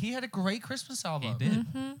forgot. He had a great Christmas album. He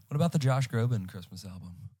did. Mhm. What about the Josh Groban Christmas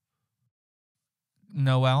album?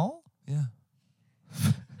 Noel? Yeah.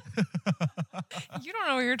 You don't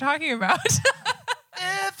know what you're talking about.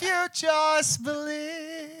 If you just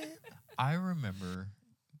believe. I remember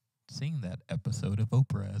seeing that episode of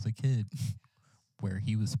Oprah as a kid where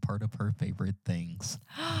he was part of her favorite things.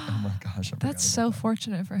 Oh my gosh. That's so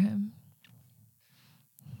fortunate for him.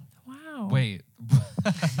 Wow. Wait.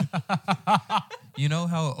 You know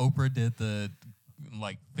how Oprah did the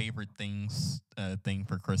like favorite things thing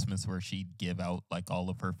for Christmas where she'd give out like all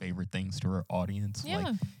of her favorite things to her audience? Yeah.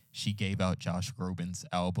 Like she gave out Josh Groban's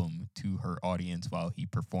album to her audience while he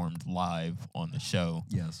performed live on the show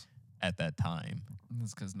Yes. at that time.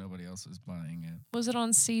 That's because nobody else was buying it. Was it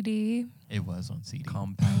on CD? It was on CD.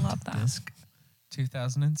 Compact I love that. disc.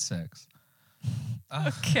 2006.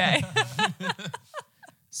 Okay.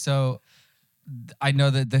 So I know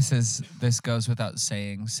that this goes without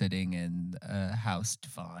saying, sitting in House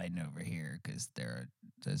Divine over here because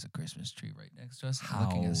there's a Christmas tree right next to us.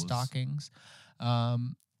 Looking at House. stockings.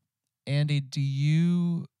 Andy, do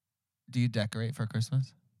you decorate for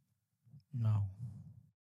Christmas? No.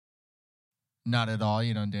 Not at all.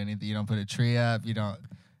 You don't do anything. You don't put a tree up. You don't.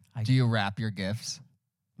 Do you wrap your gifts?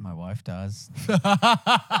 My wife does. What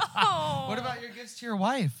about your gifts to your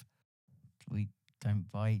wife? We don't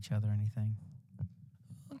buy each other anything.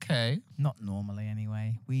 Okay. Not normally,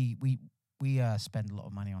 anyway. We spend a lot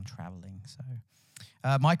of money on traveling. So,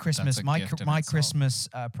 my Christmas, a my gift in my itself. Christmas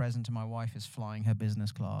present to my wife is flying her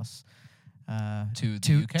business class To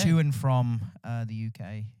the UK? to and from the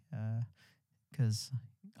UK because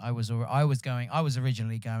I was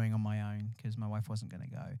originally going on my own because my wife wasn't going to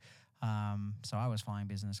go. So I was flying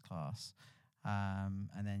business class, and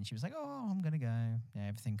then she was like, "Oh, I'm going to go." Yeah,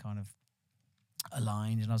 everything kind of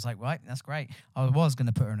aligned, and I was like, "Right, that's great." I was going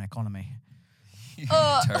to put her in economy. You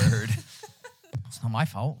turd. It's not my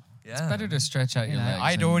fault. Yeah. Better to stretch out You your know, legs.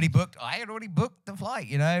 I had and- already booked the flight.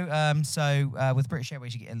 You know, so with British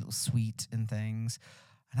Airways, you get a little suite and things.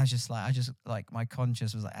 And I just my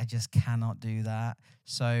conscience was like, I just cannot do that.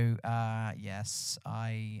 So yes,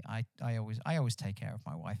 I always take care of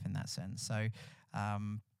my wife in that sense. So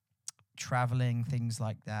traveling, things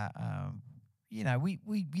like that. You know, we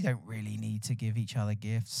don't really need to give each other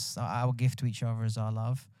gifts. Our gift to each other is our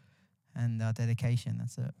love and our dedication.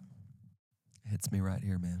 That's it. Hits me right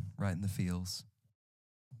here, man. Right in the feels.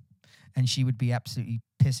 And she would be absolutely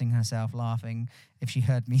pissing herself laughing if she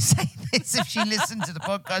heard me say this. If she listened to the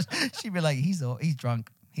podcast, she'd be like, he's drunk.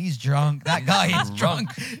 He's drunk. That guy is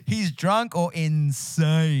drunk. He's drunk or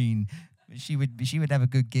insane. She would have a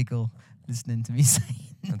good giggle listening to me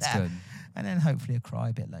saying That's that. good. And then hopefully a cry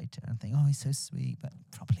a bit later and think, oh, he's so sweet, but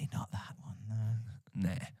probably not that one.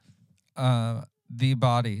 No. Nah. The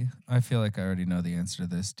body. I feel like I already know the answer to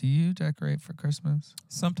this. Do you decorate for Christmas?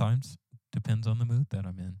 Sometimes. Depends on the mood that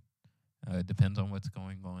I'm in. It depends on what's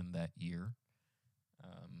going on that year.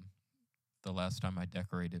 The last time I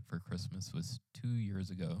decorated for Christmas was 2 years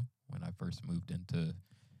ago when I first moved into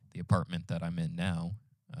the apartment that I'm in now.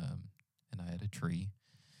 And I had a tree.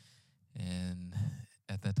 And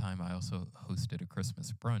at that time, I also hosted a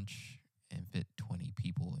Christmas brunch and fit 20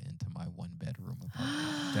 people into my one-bedroom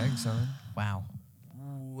apartment. Dang, son. Wow.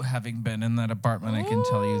 Ooh, having been in that apartment, I can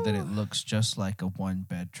tell you that it looks just like a one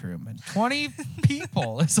bedroom, and 20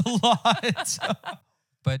 people is a lot.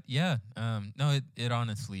 But yeah, no, it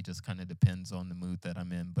honestly just kind of depends on the mood that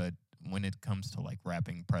I'm in. But when it comes to like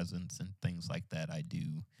wrapping presents and things like that, I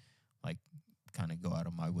do like kind of go out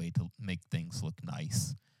of my way to make things look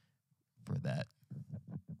nice for that.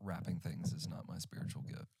 Wrapping things is not my spiritual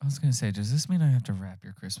gift. I was gonna say, does this mean I have to wrap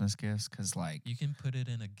your Christmas gifts? Because like, You can put it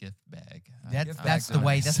in a gift bag. That's the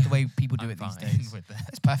way. That's the way people do I'm it these fine days. with that.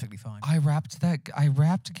 It's perfectly fine. I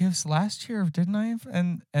wrapped gifts last year, didn't I?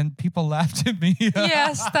 And people laughed at me.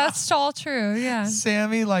 Yes, that's all true. Yeah.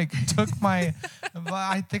 Sammy like took my.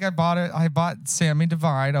 I think I bought Sammy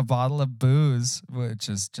Divine a bottle of booze, which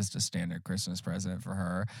is just a standard Christmas present for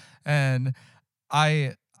her, and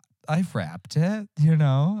I wrapped it,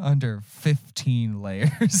 under 15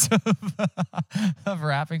 layers of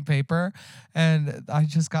wrapping paper, and I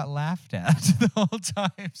just got laughed at the whole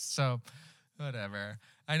time. So, whatever.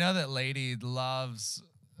 I know that Lady loves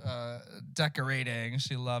decorating.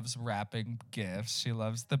 She loves wrapping gifts.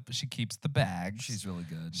 She keeps the bags. She's really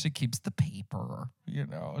good. She keeps the paper.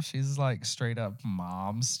 She's like straight up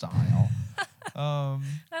mom style. I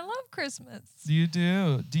love Christmas. You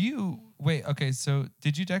do. Do you wait? Okay, so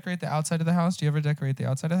did you decorate the outside of the house? Do you ever decorate the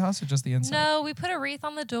outside of the house or just the inside? No, we put a wreath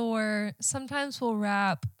on the door. Sometimes we'll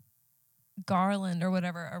wrap garland or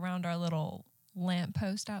whatever around our little lamp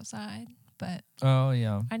post outside. But Oh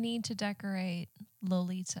yeah. I need to decorate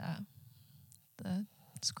Lolita, the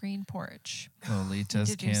screen porch.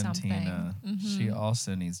 Lolita's to do something. Cantina. She Mhm.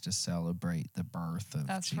 also needs to celebrate the birth of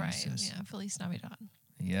That's Jesus. right. Yeah, Feliz Navidad.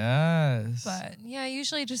 Yes. But yeah, I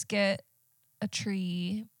usually just get a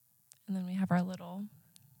tree, and then we have our little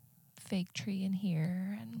fake tree in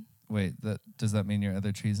here. And Wait, does that mean your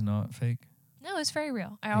other tree's not fake? no, it's very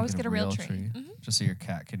real. I You always get a real tree. tree. Just so your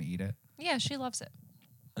cat can eat it. Yeah, she loves it.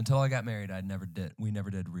 Until I got married, we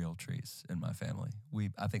never did real trees in my family.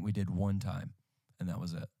 I think we did one time, and that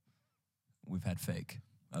was it. We've had fake.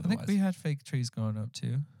 I Otherwise, think we had fake trees going up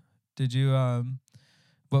too. Did you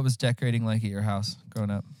what was decorating like at your house growing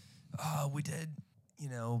up? we did.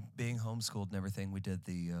 Being homeschooled and everything, we did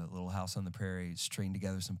the little house on the prairie, stringed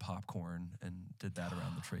together some popcorn, and did that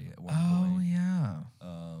around the tree at one Oh point. yeah.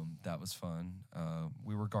 That was fun.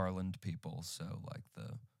 We were garland people, so like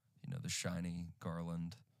the the shiny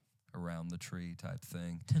garland around the tree type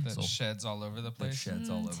thing. Tinsel. That sheds all over the That place. sheds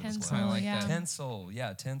all over the place. Tinsel, I like yeah. that. Tinsel,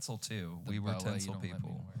 yeah, tinsel too. The We were boa you tinsel don't let me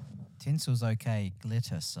people. wear. Tinsel's okay.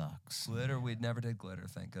 Glitter sucks. Glitter, we never did glitter,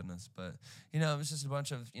 thank goodness. But, it was just a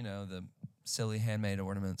bunch of, the silly handmade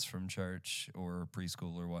ornaments from church or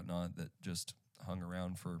preschool or whatnot that just hung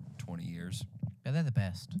around for 20 years. Yeah, they're the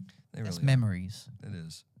best. They It's really memories. are. It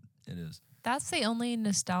is. It is. That's the only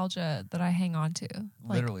nostalgia that I hang on to.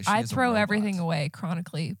 Like, Literally, she I is a throw robot. everything away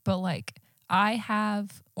chronically, but like I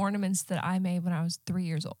have ornaments that I made when I was 3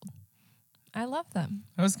 years old. I love them.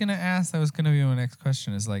 I was gonna ask. That was gonna be my next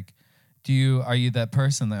question. Is like, are you that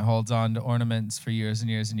person that holds on to ornaments for years and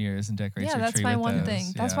years and years and decorates Yeah, your that's tree my with one those?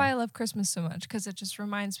 thing. That's Yeah. why I love Christmas so much, because it just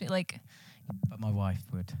reminds me, like, But my wife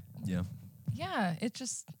would. Yeah. yeah, it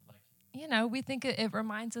just, we think it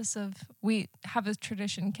reminds us of, we have a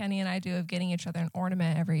tradition, Kenny and I do, of getting each other an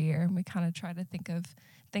ornament every year. And we kind of try to think of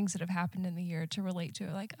things that have happened in the year to relate to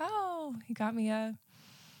it. Like, oh, he got me a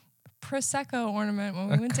Prosecco ornament when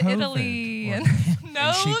we A went to COVID Italy. And And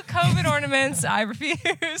no she- COVID ornaments. I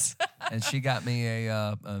refuse. And she got me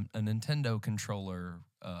a Nintendo controller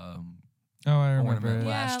Oh, I remember. ornament it. Yeah,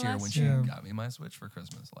 last year when last she year. got me my Switch for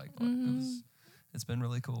Christmas. Like, it's been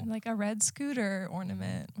really cool. Like a red scooter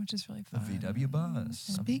ornament, which is really The fun. VW Bus.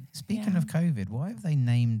 Speaking Yeah. of COVID, why have they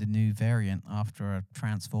named the new variant after a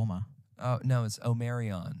transformer? Oh no, it's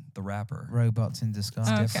Omarion, the rapper. Robots in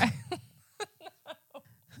disguise. Okay.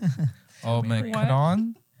 Oh, What?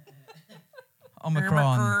 Omicron.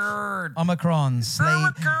 Omicron,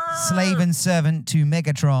 slave and servant to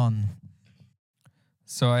Megatron.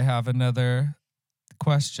 So I have another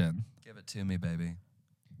question. Give it to me, baby.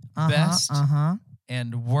 Best Uh-huh.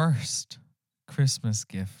 and worst Christmas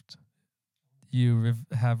gift you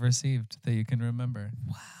have received that you can remember.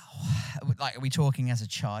 Wow. Like, are we talking as a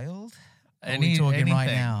child? Or are Any- we talking right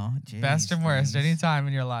anything. now? Best and worst, Jeez, any time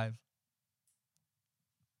in your life.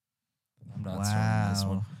 I'm not starting this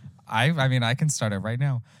one. Wow. I mean, I can start it right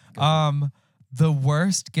now. The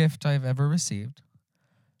worst gift I've ever received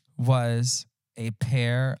was a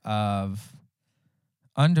pair of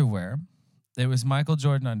underwear. It was Michael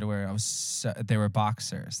Jordan underwear. They were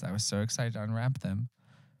boxers. I was so excited to unwrap them.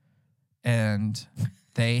 And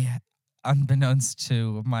they, unbeknownst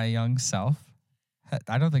to my young self,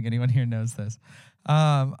 I don't think anyone here knows this.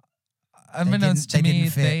 Unbeknownst to they didn't me,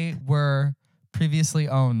 fit. they were previously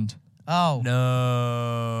owned. Oh.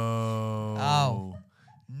 No. Oh.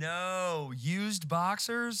 No. Used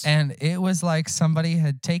boxers? And it was like somebody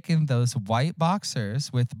had taken those white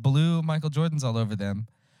boxers with blue Michael Jordans all over them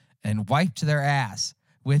and wiped their ass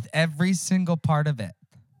with every single part of it.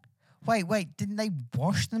 Wait. Didn't they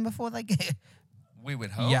wash them before they get... We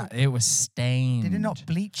would hope. Yeah, it was stained. Did it not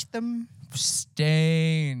bleach them?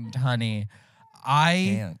 Stained, honey.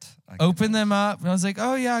 I Can't. opened them up and I was like,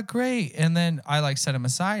 oh yeah, great. And then I like set them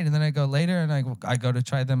aside and then I go later and I go to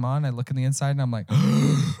try them on. I look in the inside and I'm like,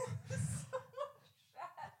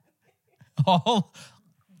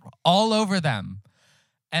 all over them.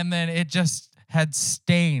 And then it just had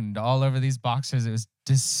stained all over these boxers. It was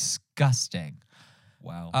disgusting.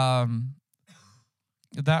 Wow.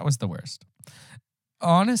 That was the worst.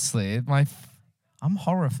 Honestly, I'm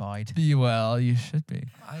horrified. well, you should be.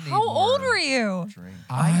 I need How old more were you? drink.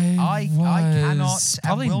 I cannot was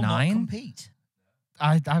probably and will 9. not compete.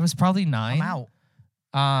 I was probably 9. I'm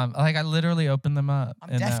out. Like I literally opened them up. I'm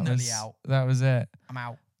and definitely that was, out. That was it. I'm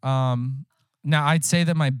out. Now I'd say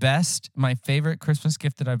that my favorite Christmas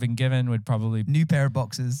gift that I've been given would probably New pair of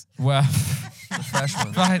boxers. well, The fresh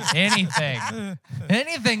ones. but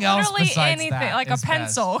anything else Literally besides anything, that like a is best.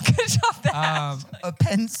 pencil. Good job. That. A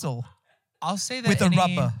pencil I'll say that with a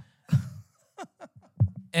rubber.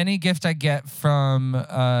 Any gift I get from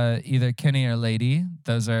either Kenny or Lady,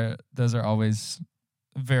 those are always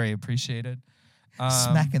very appreciated.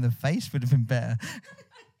 Smack in the face would have been better.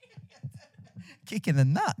 Kick in the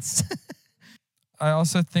nuts. I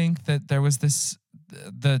also think that there was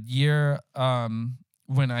the year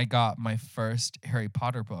when I got my first Harry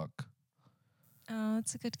Potter book. Oh,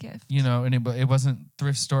 it's a good gift. You know, and it wasn't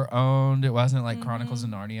thrift store owned. It wasn't like Chronicles of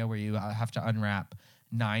Narnia where you have to unwrap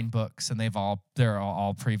 9 books and they're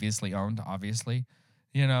all previously owned, obviously.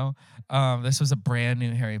 You know, this was a brand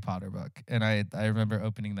new Harry Potter book, and I remember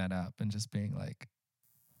opening that up and just being like,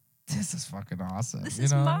 "This is fucking awesome." This you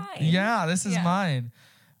is know? mine. Yeah, this is Yeah. mine.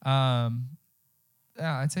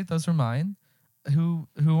 Yeah, I'd say those were mine. Who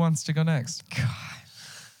wants to go next? God.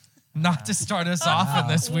 Not to start us off in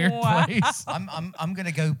this weird Wow. place. I'm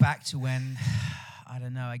gonna go back to when I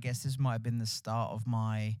don't know. I guess this might have been the start of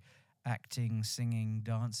my acting, singing,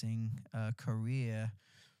 dancing career.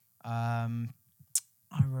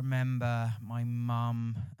 I remember my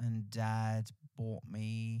mum and dad bought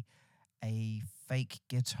me a fake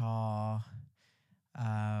guitar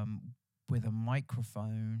with a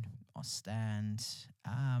microphone or stand.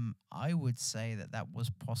 I would say that was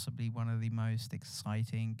possibly one of the most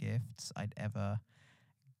exciting gifts I'd ever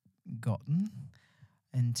gotten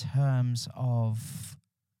in terms of.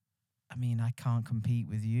 I mean, I can't compete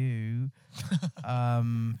with you.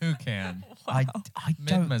 Who can? I don't. I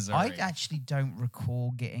Mid-Missouri. actually don't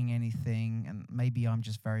recall getting anything, and maybe I'm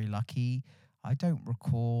just very lucky. I don't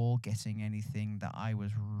recall getting anything that I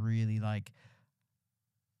was really like,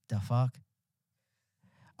 the fuck.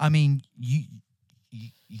 I mean,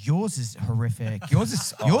 yours is horrific. Yours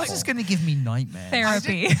is going to give me nightmares.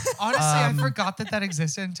 Therapy. Honestly, I Um, forgot that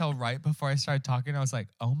existed until right before I started talking. I was like,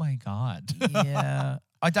 oh my God. Yeah,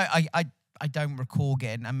 I don't recall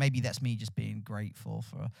getting, and maybe that's me just being grateful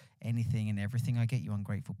for anything and everything I get. You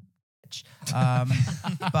ungrateful bitch.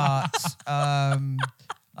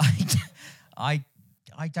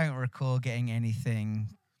 I don't recall getting anything.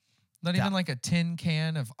 Not even like a tin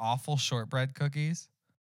can of awful shortbread cookies.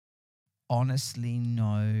 Honestly,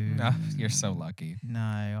 no. No, you're so lucky. No,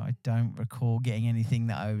 I don't recall getting anything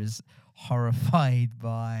that I was horrified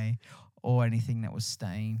by or anything that was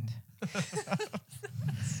stained.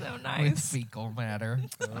 So With nice. fecal matter.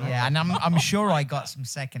 Yeah, and I'm sure I got some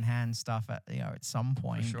secondhand stuff at some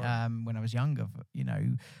point sure. when I was younger,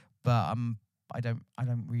 but I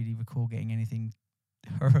don't really recall getting anything.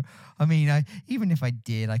 I mean, even if I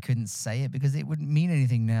did, I couldn't say it because it wouldn't mean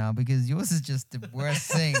anything now because yours is just the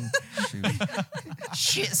worst thing.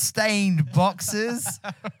 Shit-stained boxes.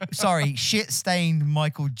 Sorry, shit-stained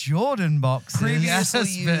Michael Jordan boxes. Previously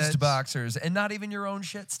Yes, used bitch. boxers, and not even your own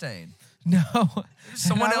shit stain. No.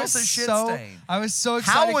 Someone And I was else's shit so- stain. I was so How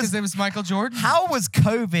excited was- because it was Michael Jordan. How was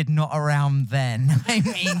COVID not around then? I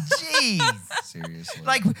mean, jeez. Seriously.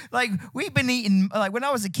 Like we've been eating, like when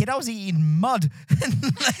I was a kid, I was eating mud and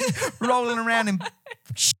like, rolling around in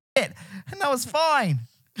shit, and that was fine.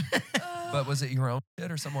 But was it your own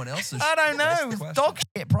shit or someone else's? I don't know. That's It the was question. dog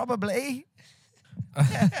shit, probably.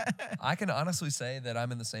 I can honestly say that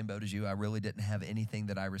I'm in the same boat as you. I really didn't have anything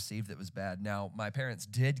that I received that was bad. Now, my parents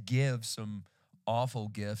did give some awful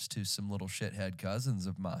gifts to some little shithead cousins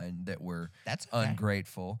of mine that were That's okay.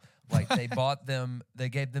 ungrateful. Like they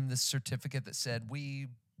gave them this certificate that said, "We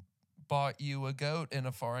bought you a goat in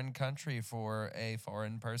a foreign country for a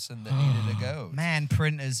foreign person that needed a goat." Man,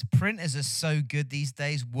 printers are so good these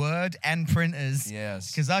days. Word and printers.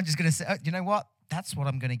 Yes. Because I'm just gonna say, you know what? That's what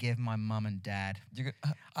I'm gonna give my mum and dad.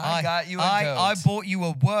 I got you a goat. I bought you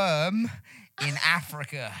a worm in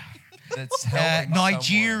Africa. that's helping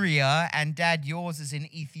Nigeria, and Dad, yours is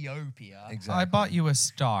in Ethiopia. someone. Exactly. I bought you a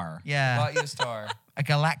star. I Yeah, bought you a star. a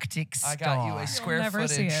galactic star. I got you a square never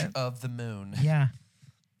see footage it. of the moon. Yeah.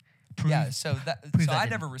 Yeah, so prove that I didn't-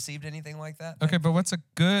 never received anything like that. Okay, but what's a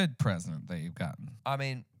good present that you've gotten? I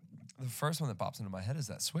mean, the first one that pops into my head is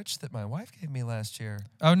that Switch that my wife gave me last year.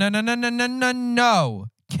 Oh, no.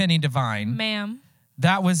 Kenny Devine. Ma'am.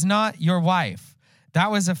 That was not your wife. That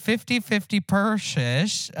was a 50-50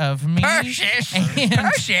 purchase of me Purchase? and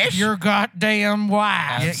Purchase? your goddamn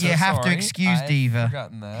wife. You- I'm so you have to sorry. excuse I've Diva.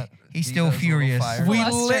 Forgotten that. He's still Diva's a little furious. fired We up.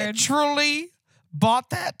 Flustered. literally bought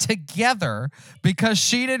that together because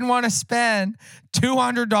she didn't want to spend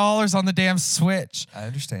 $200 on the damn Switch. I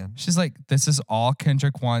understand. She's like, this is all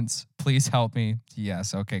Kendrick wants. Please help me.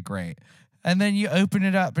 Yes, okay, great. And then you open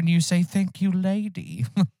it up and you say, thank you, lady.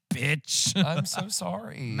 Bitch. I'm so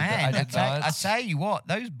sorry. Man, that I did I not. tell you what,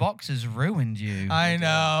 those boxes ruined you. I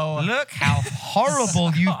know. Look how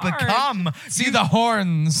horrible you've Sorry. become. See the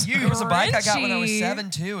horns. There was a bike I got when I was Grinchy. 7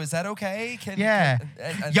 too. Is that okay? Yeah.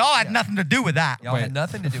 Y'all had nothing to do with that. Y'all Wait. had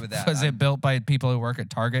nothing to do with that. Was it built by people who work at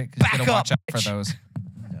Target? Because you Back gotta watch up, out for bitch. those.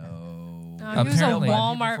 No. He was a Apparently-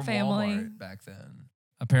 Walmart family. Walmart back then.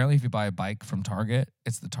 Apparently, if you buy a bike from Target,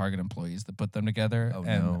 it's the Target employees that put them together. Oh,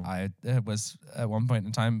 and no. I was at one point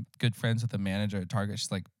in time good friends with the manager at Target.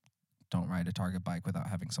 She's like, "Don't ride a Target bike without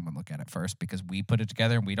having someone look at it first because we put it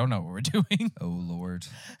together and we don't know what we're doing." Oh Lord.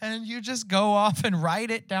 And you just go off and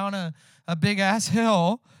ride it down a big ass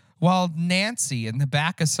hill while Nancy in the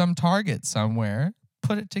back of some Target somewhere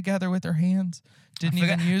put it together with her hands. Didn't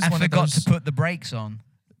even use and one of forgot those. to put the brakes on.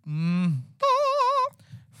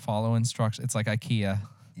 Follow instructions. It's like IKEA.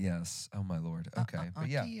 Yes. Oh my Lord. Okay. But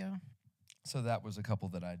yeah. So that was a couple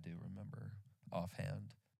that I do remember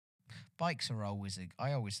offhand. Bikes are always.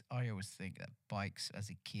 I always think that bikes as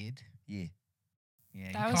a kid. Yeah.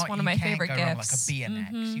 Yeah, That you was can't- one of you my can't favorite go wrong gifts. Like a BMX,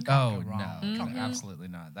 Mhm. you can't Oh go wrong. no, Mhm. absolutely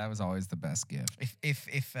not. That was always the best gift.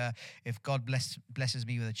 If God blesses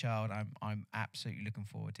me with a child, I'm absolutely looking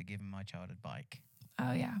forward to giving my child a bike.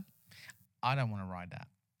 Oh yeah. I don't want to ride that,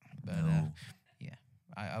 but No. yeah,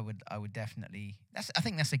 I would definitely. I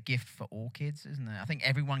think that's a gift for all kids, isn't it? I think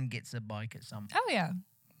everyone gets a bike at some Oh yeah.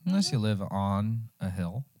 Unless you live on a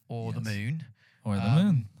hill or the Yes. moon. or the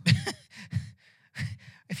moon.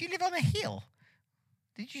 If you live on a hill,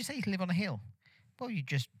 did you say you live on a hill? Well, you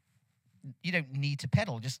don't need to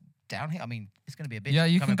pedal, just downhill. I mean, it's going to be a bit. Yeah,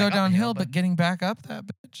 you can coming go back up the hill, downhill, but getting back up that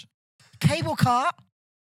bitch. cable car,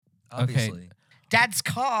 Obviously. dad's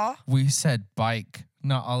car. We said bike.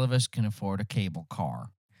 Not all of us can afford a cable car.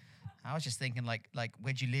 I was just thinking, like,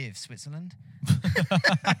 where'd you live? Switzerland?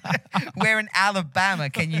 Where in Alabama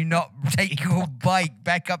can you not take your bike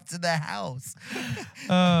back up to the house?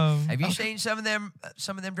 Have you seen some of them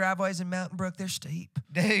driveways in Mountain Brook? They're steep.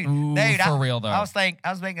 Dude, Ooh, dude, for real though. I was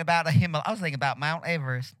thinking about a Himal. I was thinking about Mount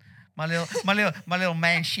Everest. My little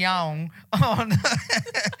mansion on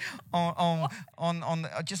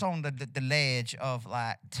just on the ledge of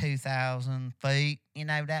like 2,000 feet. You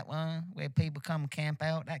know that one where people come and camp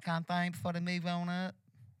out, that kind of thing before they move on up.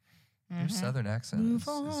 Your southern accent Move is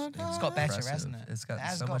on It's got better, impressive. hasn't it? It's gotten It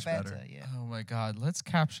has so got much better. Yeah. Oh my God! Let's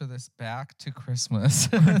capture this back to Christmas.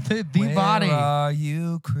 the Where body. are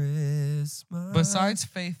you, Christmas? Besides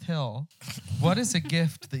Faith Hill, what is a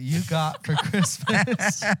gift that you got for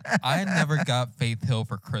Christmas? I never got Faith Hill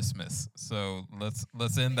for Christmas, so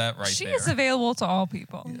let's end that right She there. is available to all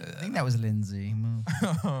people. I think that was Lindsay.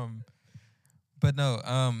 But no,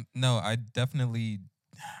 I definitely,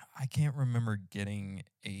 I can't remember getting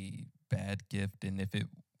a bad gift, and if it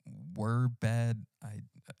were bad,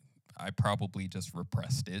 I probably just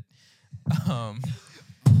repressed it.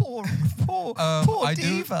 Poor I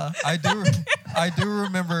diva. I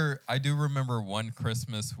do remember one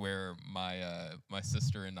Christmas where my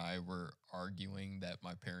sister and I were arguing that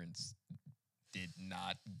my parents did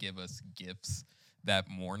not give us gifts that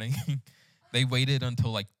morning. They waited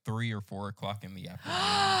until like 3 or 4 o'clock in the afternoon.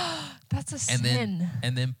 That's a and sin.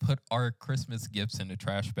 then put our Christmas gifts in a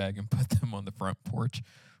trash bag and put them on the front porch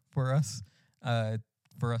for us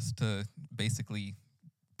to basically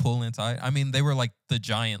pull inside. I mean, they were like the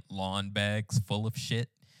giant lawn bags full of shit,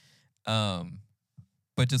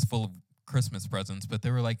 but just full of Christmas presents. But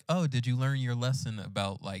they were like, "Oh, did you learn your lesson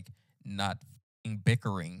about like not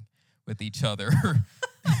bickering with each other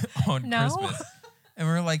on No. Christmas?" And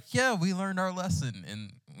we were like, "Yeah, we learned our lesson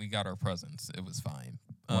and we got our presents. It was fine."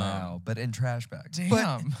 Wow, but in trash bags.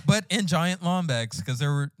 Damn. But in giant lawn bags, because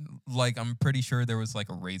there were like, I'm pretty sure there was like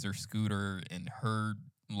a Razor scooter in her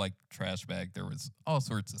like trash bag. There was all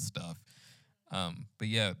sorts of stuff. But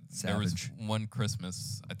yeah, there was Savage. one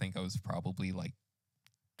Christmas, I think I was probably like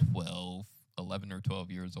 11 or 12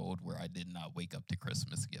 years old, where I did not wake up to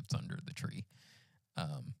Christmas gifts under the tree.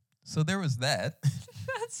 So there was that.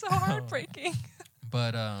 That's so heartbreaking.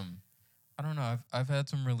 But I don't know. I've had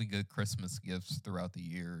some really good Christmas gifts throughout the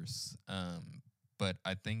years. But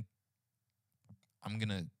I think I'm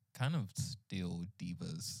gonna kind of steal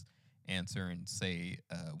Diva's answer and say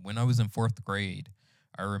when I was in 4th grade,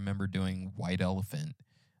 I remember doing White Elephant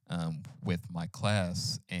with my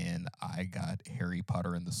class, and I got Harry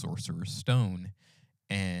Potter and the Sorcerer's Stone,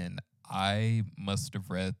 and I must have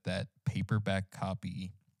read that paperback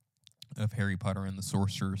copy of Harry Potter and the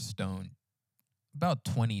Sorcerer's Stone about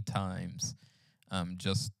 20 times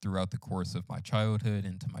just throughout the course of my childhood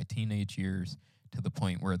into my teenage years, to the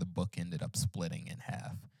point where the book ended up splitting in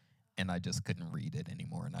half and I just couldn't read it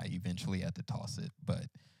anymore, and I eventually had to toss it. But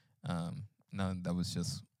no, that was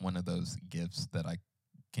just one of those gifts that I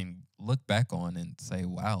can look back on and say,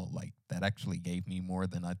 wow, like that actually gave me more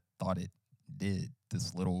than I thought it did,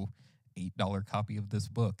 this little $8 copy of this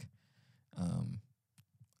book.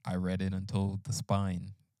 I read it until the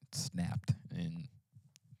spine snapped, and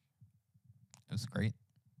it was great.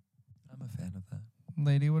 I'm a fan of that.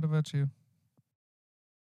 Lady, what about you?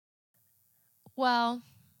 Well,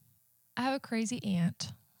 I have a crazy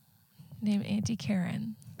aunt named Auntie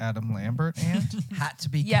Karen. Adam Lambert aunt? Had to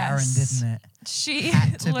be Yes. Karen, didn't it? She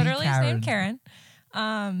Had to be literally is named Karen.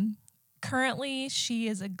 Currently, she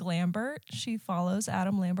is a Glambert. She follows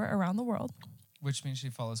Adam Lambert around the world. Which means she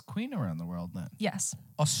follows Queen around the world then. Yes.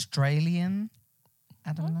 Australian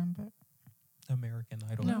Adam What? Lambert? American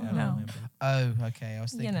Idol. No, Adam no. Lambert. Oh, okay. I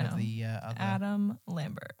was thinking know, of the other. Adam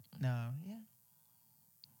Lambert, No, yeah.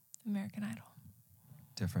 American Idol.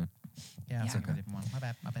 Different. Yeah, that's Yeah. a good one. My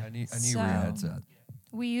bad. I knew where your head's at.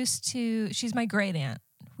 We used to, she's my great aunt.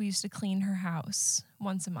 We used to clean her house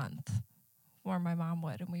once a month, or my mom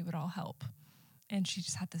would, and we would all help. And she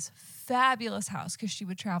just had this fabulous house because she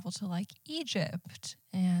would travel to like Egypt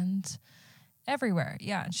and everywhere.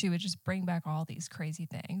 Yeah. And she would just bring back all these crazy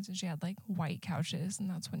things. And she had like white couches, and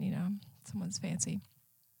that's when, someone's fancy.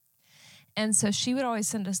 And so she would always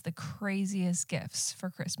send us the craziest gifts for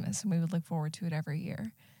Christmas, and we would look forward to it every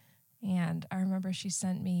year. And I remember she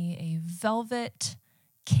sent me a velvet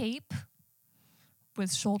cape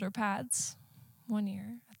with shoulder pads one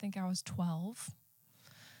year. I think I was 12.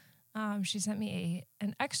 She sent me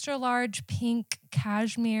an extra large pink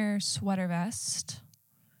cashmere sweater vest.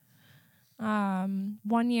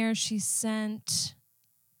 One year she sent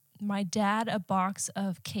my dad a box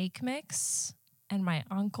of cake mix and my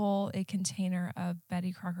uncle a container of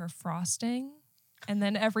Betty Crocker frosting. And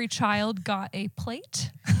then every child got a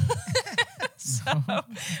plate. So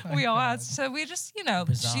we all had, so we just,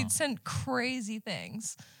 Bizarre. she'd send crazy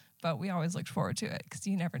things, but we always looked forward to it because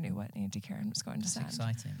you never knew what Auntie Karen was going to That's send.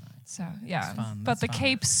 exciting, though. So yeah, fun, but that's the fun.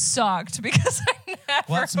 cape sucked because I never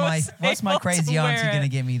What's my able crazy to wear auntie gonna it.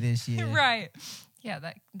 give me this year? Right. Yeah,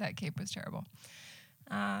 that cape was terrible.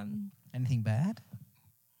 Anything bad?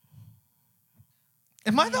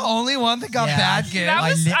 Am I the only one that got Yeah, bad I- gifts? That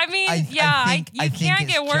was, li- I mean, I you think can't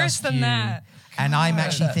it's get worse just than you. that. And I'm God.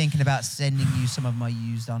 actually thinking about sending you some of my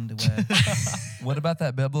used underwear. What about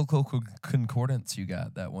that biblical concordance you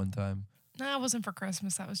got that one time? No, it wasn't for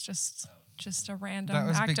Christmas. That was just a random That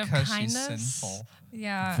was act of because kindness. she's sinful.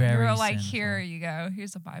 Yeah, Very you were like, sinful. here you go.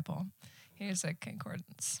 Here's a Bible. Here's a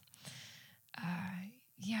concordance.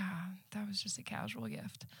 Yeah, that was just a casual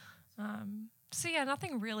gift. So yeah,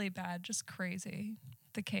 nothing really bad, just crazy.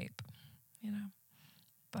 The cape,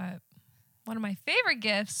 But one of my favorite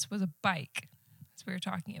gifts was a bike, as we were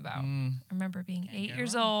talking about. I remember being 8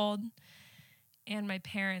 years old, and my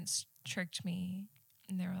parents tricked me,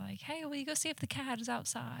 and they were like, "Hey, will you go see if the cat is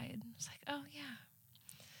outside?" I was like, "Oh yeah."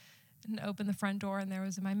 And opened the front door, and there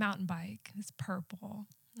was my mountain bike. It's purple,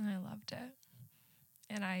 and I loved it.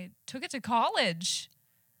 And I took it to college,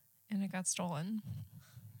 and it got stolen.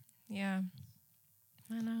 Yeah,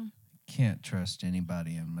 I know. Can't trust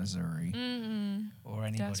anybody in Missouri. Or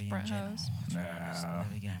anybody Desperate in general. hoes. So there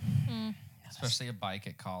we go. Especially a bike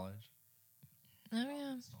at college. Oh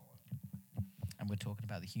yeah. And we're talking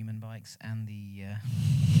about the human bikes and the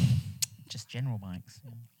just general bikes.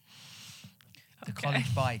 Yeah. The Okay.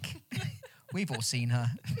 college bike. We've all seen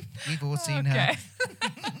her. We've all seen her. Okay.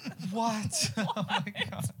 What? Oh my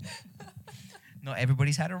god. Not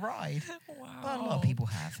everybody's had a ride, Wow. but a lot of people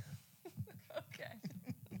have. Okay.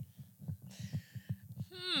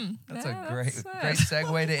 That's Yeah, a great that's it.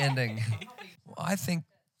 segue to ending. Well, I think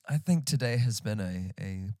today has been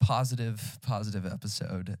a positive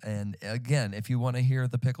episode. And again, if you want to hear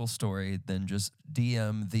the pickle story, then just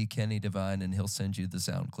DM the Kenny Divine and he'll send you the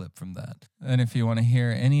sound clip from that. And if you want to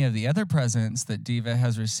hear any of the other presents that Diva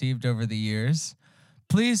has received over the years,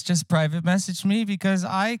 please just private message me because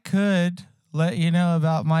I could let you know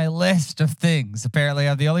about my list of things. Apparently,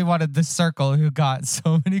 I'm the only one in this circle who got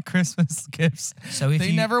so many Christmas gifts So if they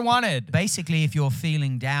you never wanted. basically, if you're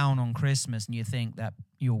feeling down on Christmas and you think that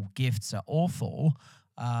your gifts are awful,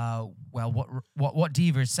 well, what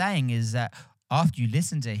Diva is saying is that after you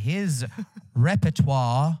listen to his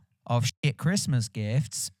repertoire of shit Christmas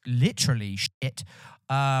gifts, literally shit,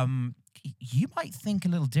 you might think a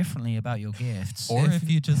little differently about your gifts. Or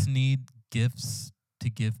if you just need gifts to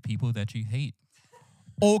give people that you hate.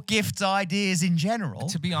 Or gift ideas in general.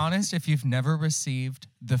 To be honest, if you've never received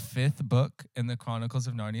the 5th book in the Chronicles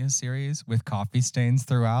of Narnia series with coffee stains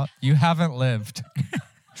throughout, you haven't lived.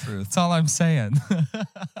 Truth. That's all I'm saying.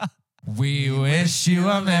 We wish you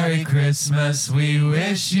a Merry Christmas. We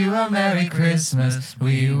wish you a Merry Christmas.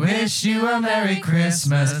 We wish you a Merry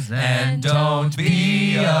Christmas. And don't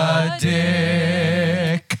be a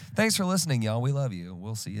dick. Thanks for listening, y'all. We love you.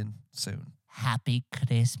 We'll see you soon. Happy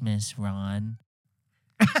Christmas, Ron.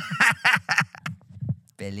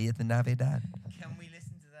 Feliz Navidad. Can we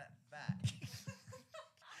listen to that back?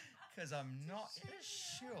 Because I'm not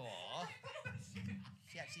sure.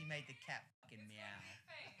 She actually made the cat fucking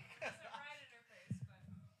meow.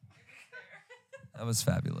 That was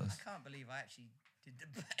fabulous. I can't believe I actually did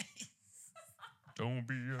the bass. Don't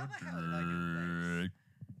be a How the hell did I do the bass? dick.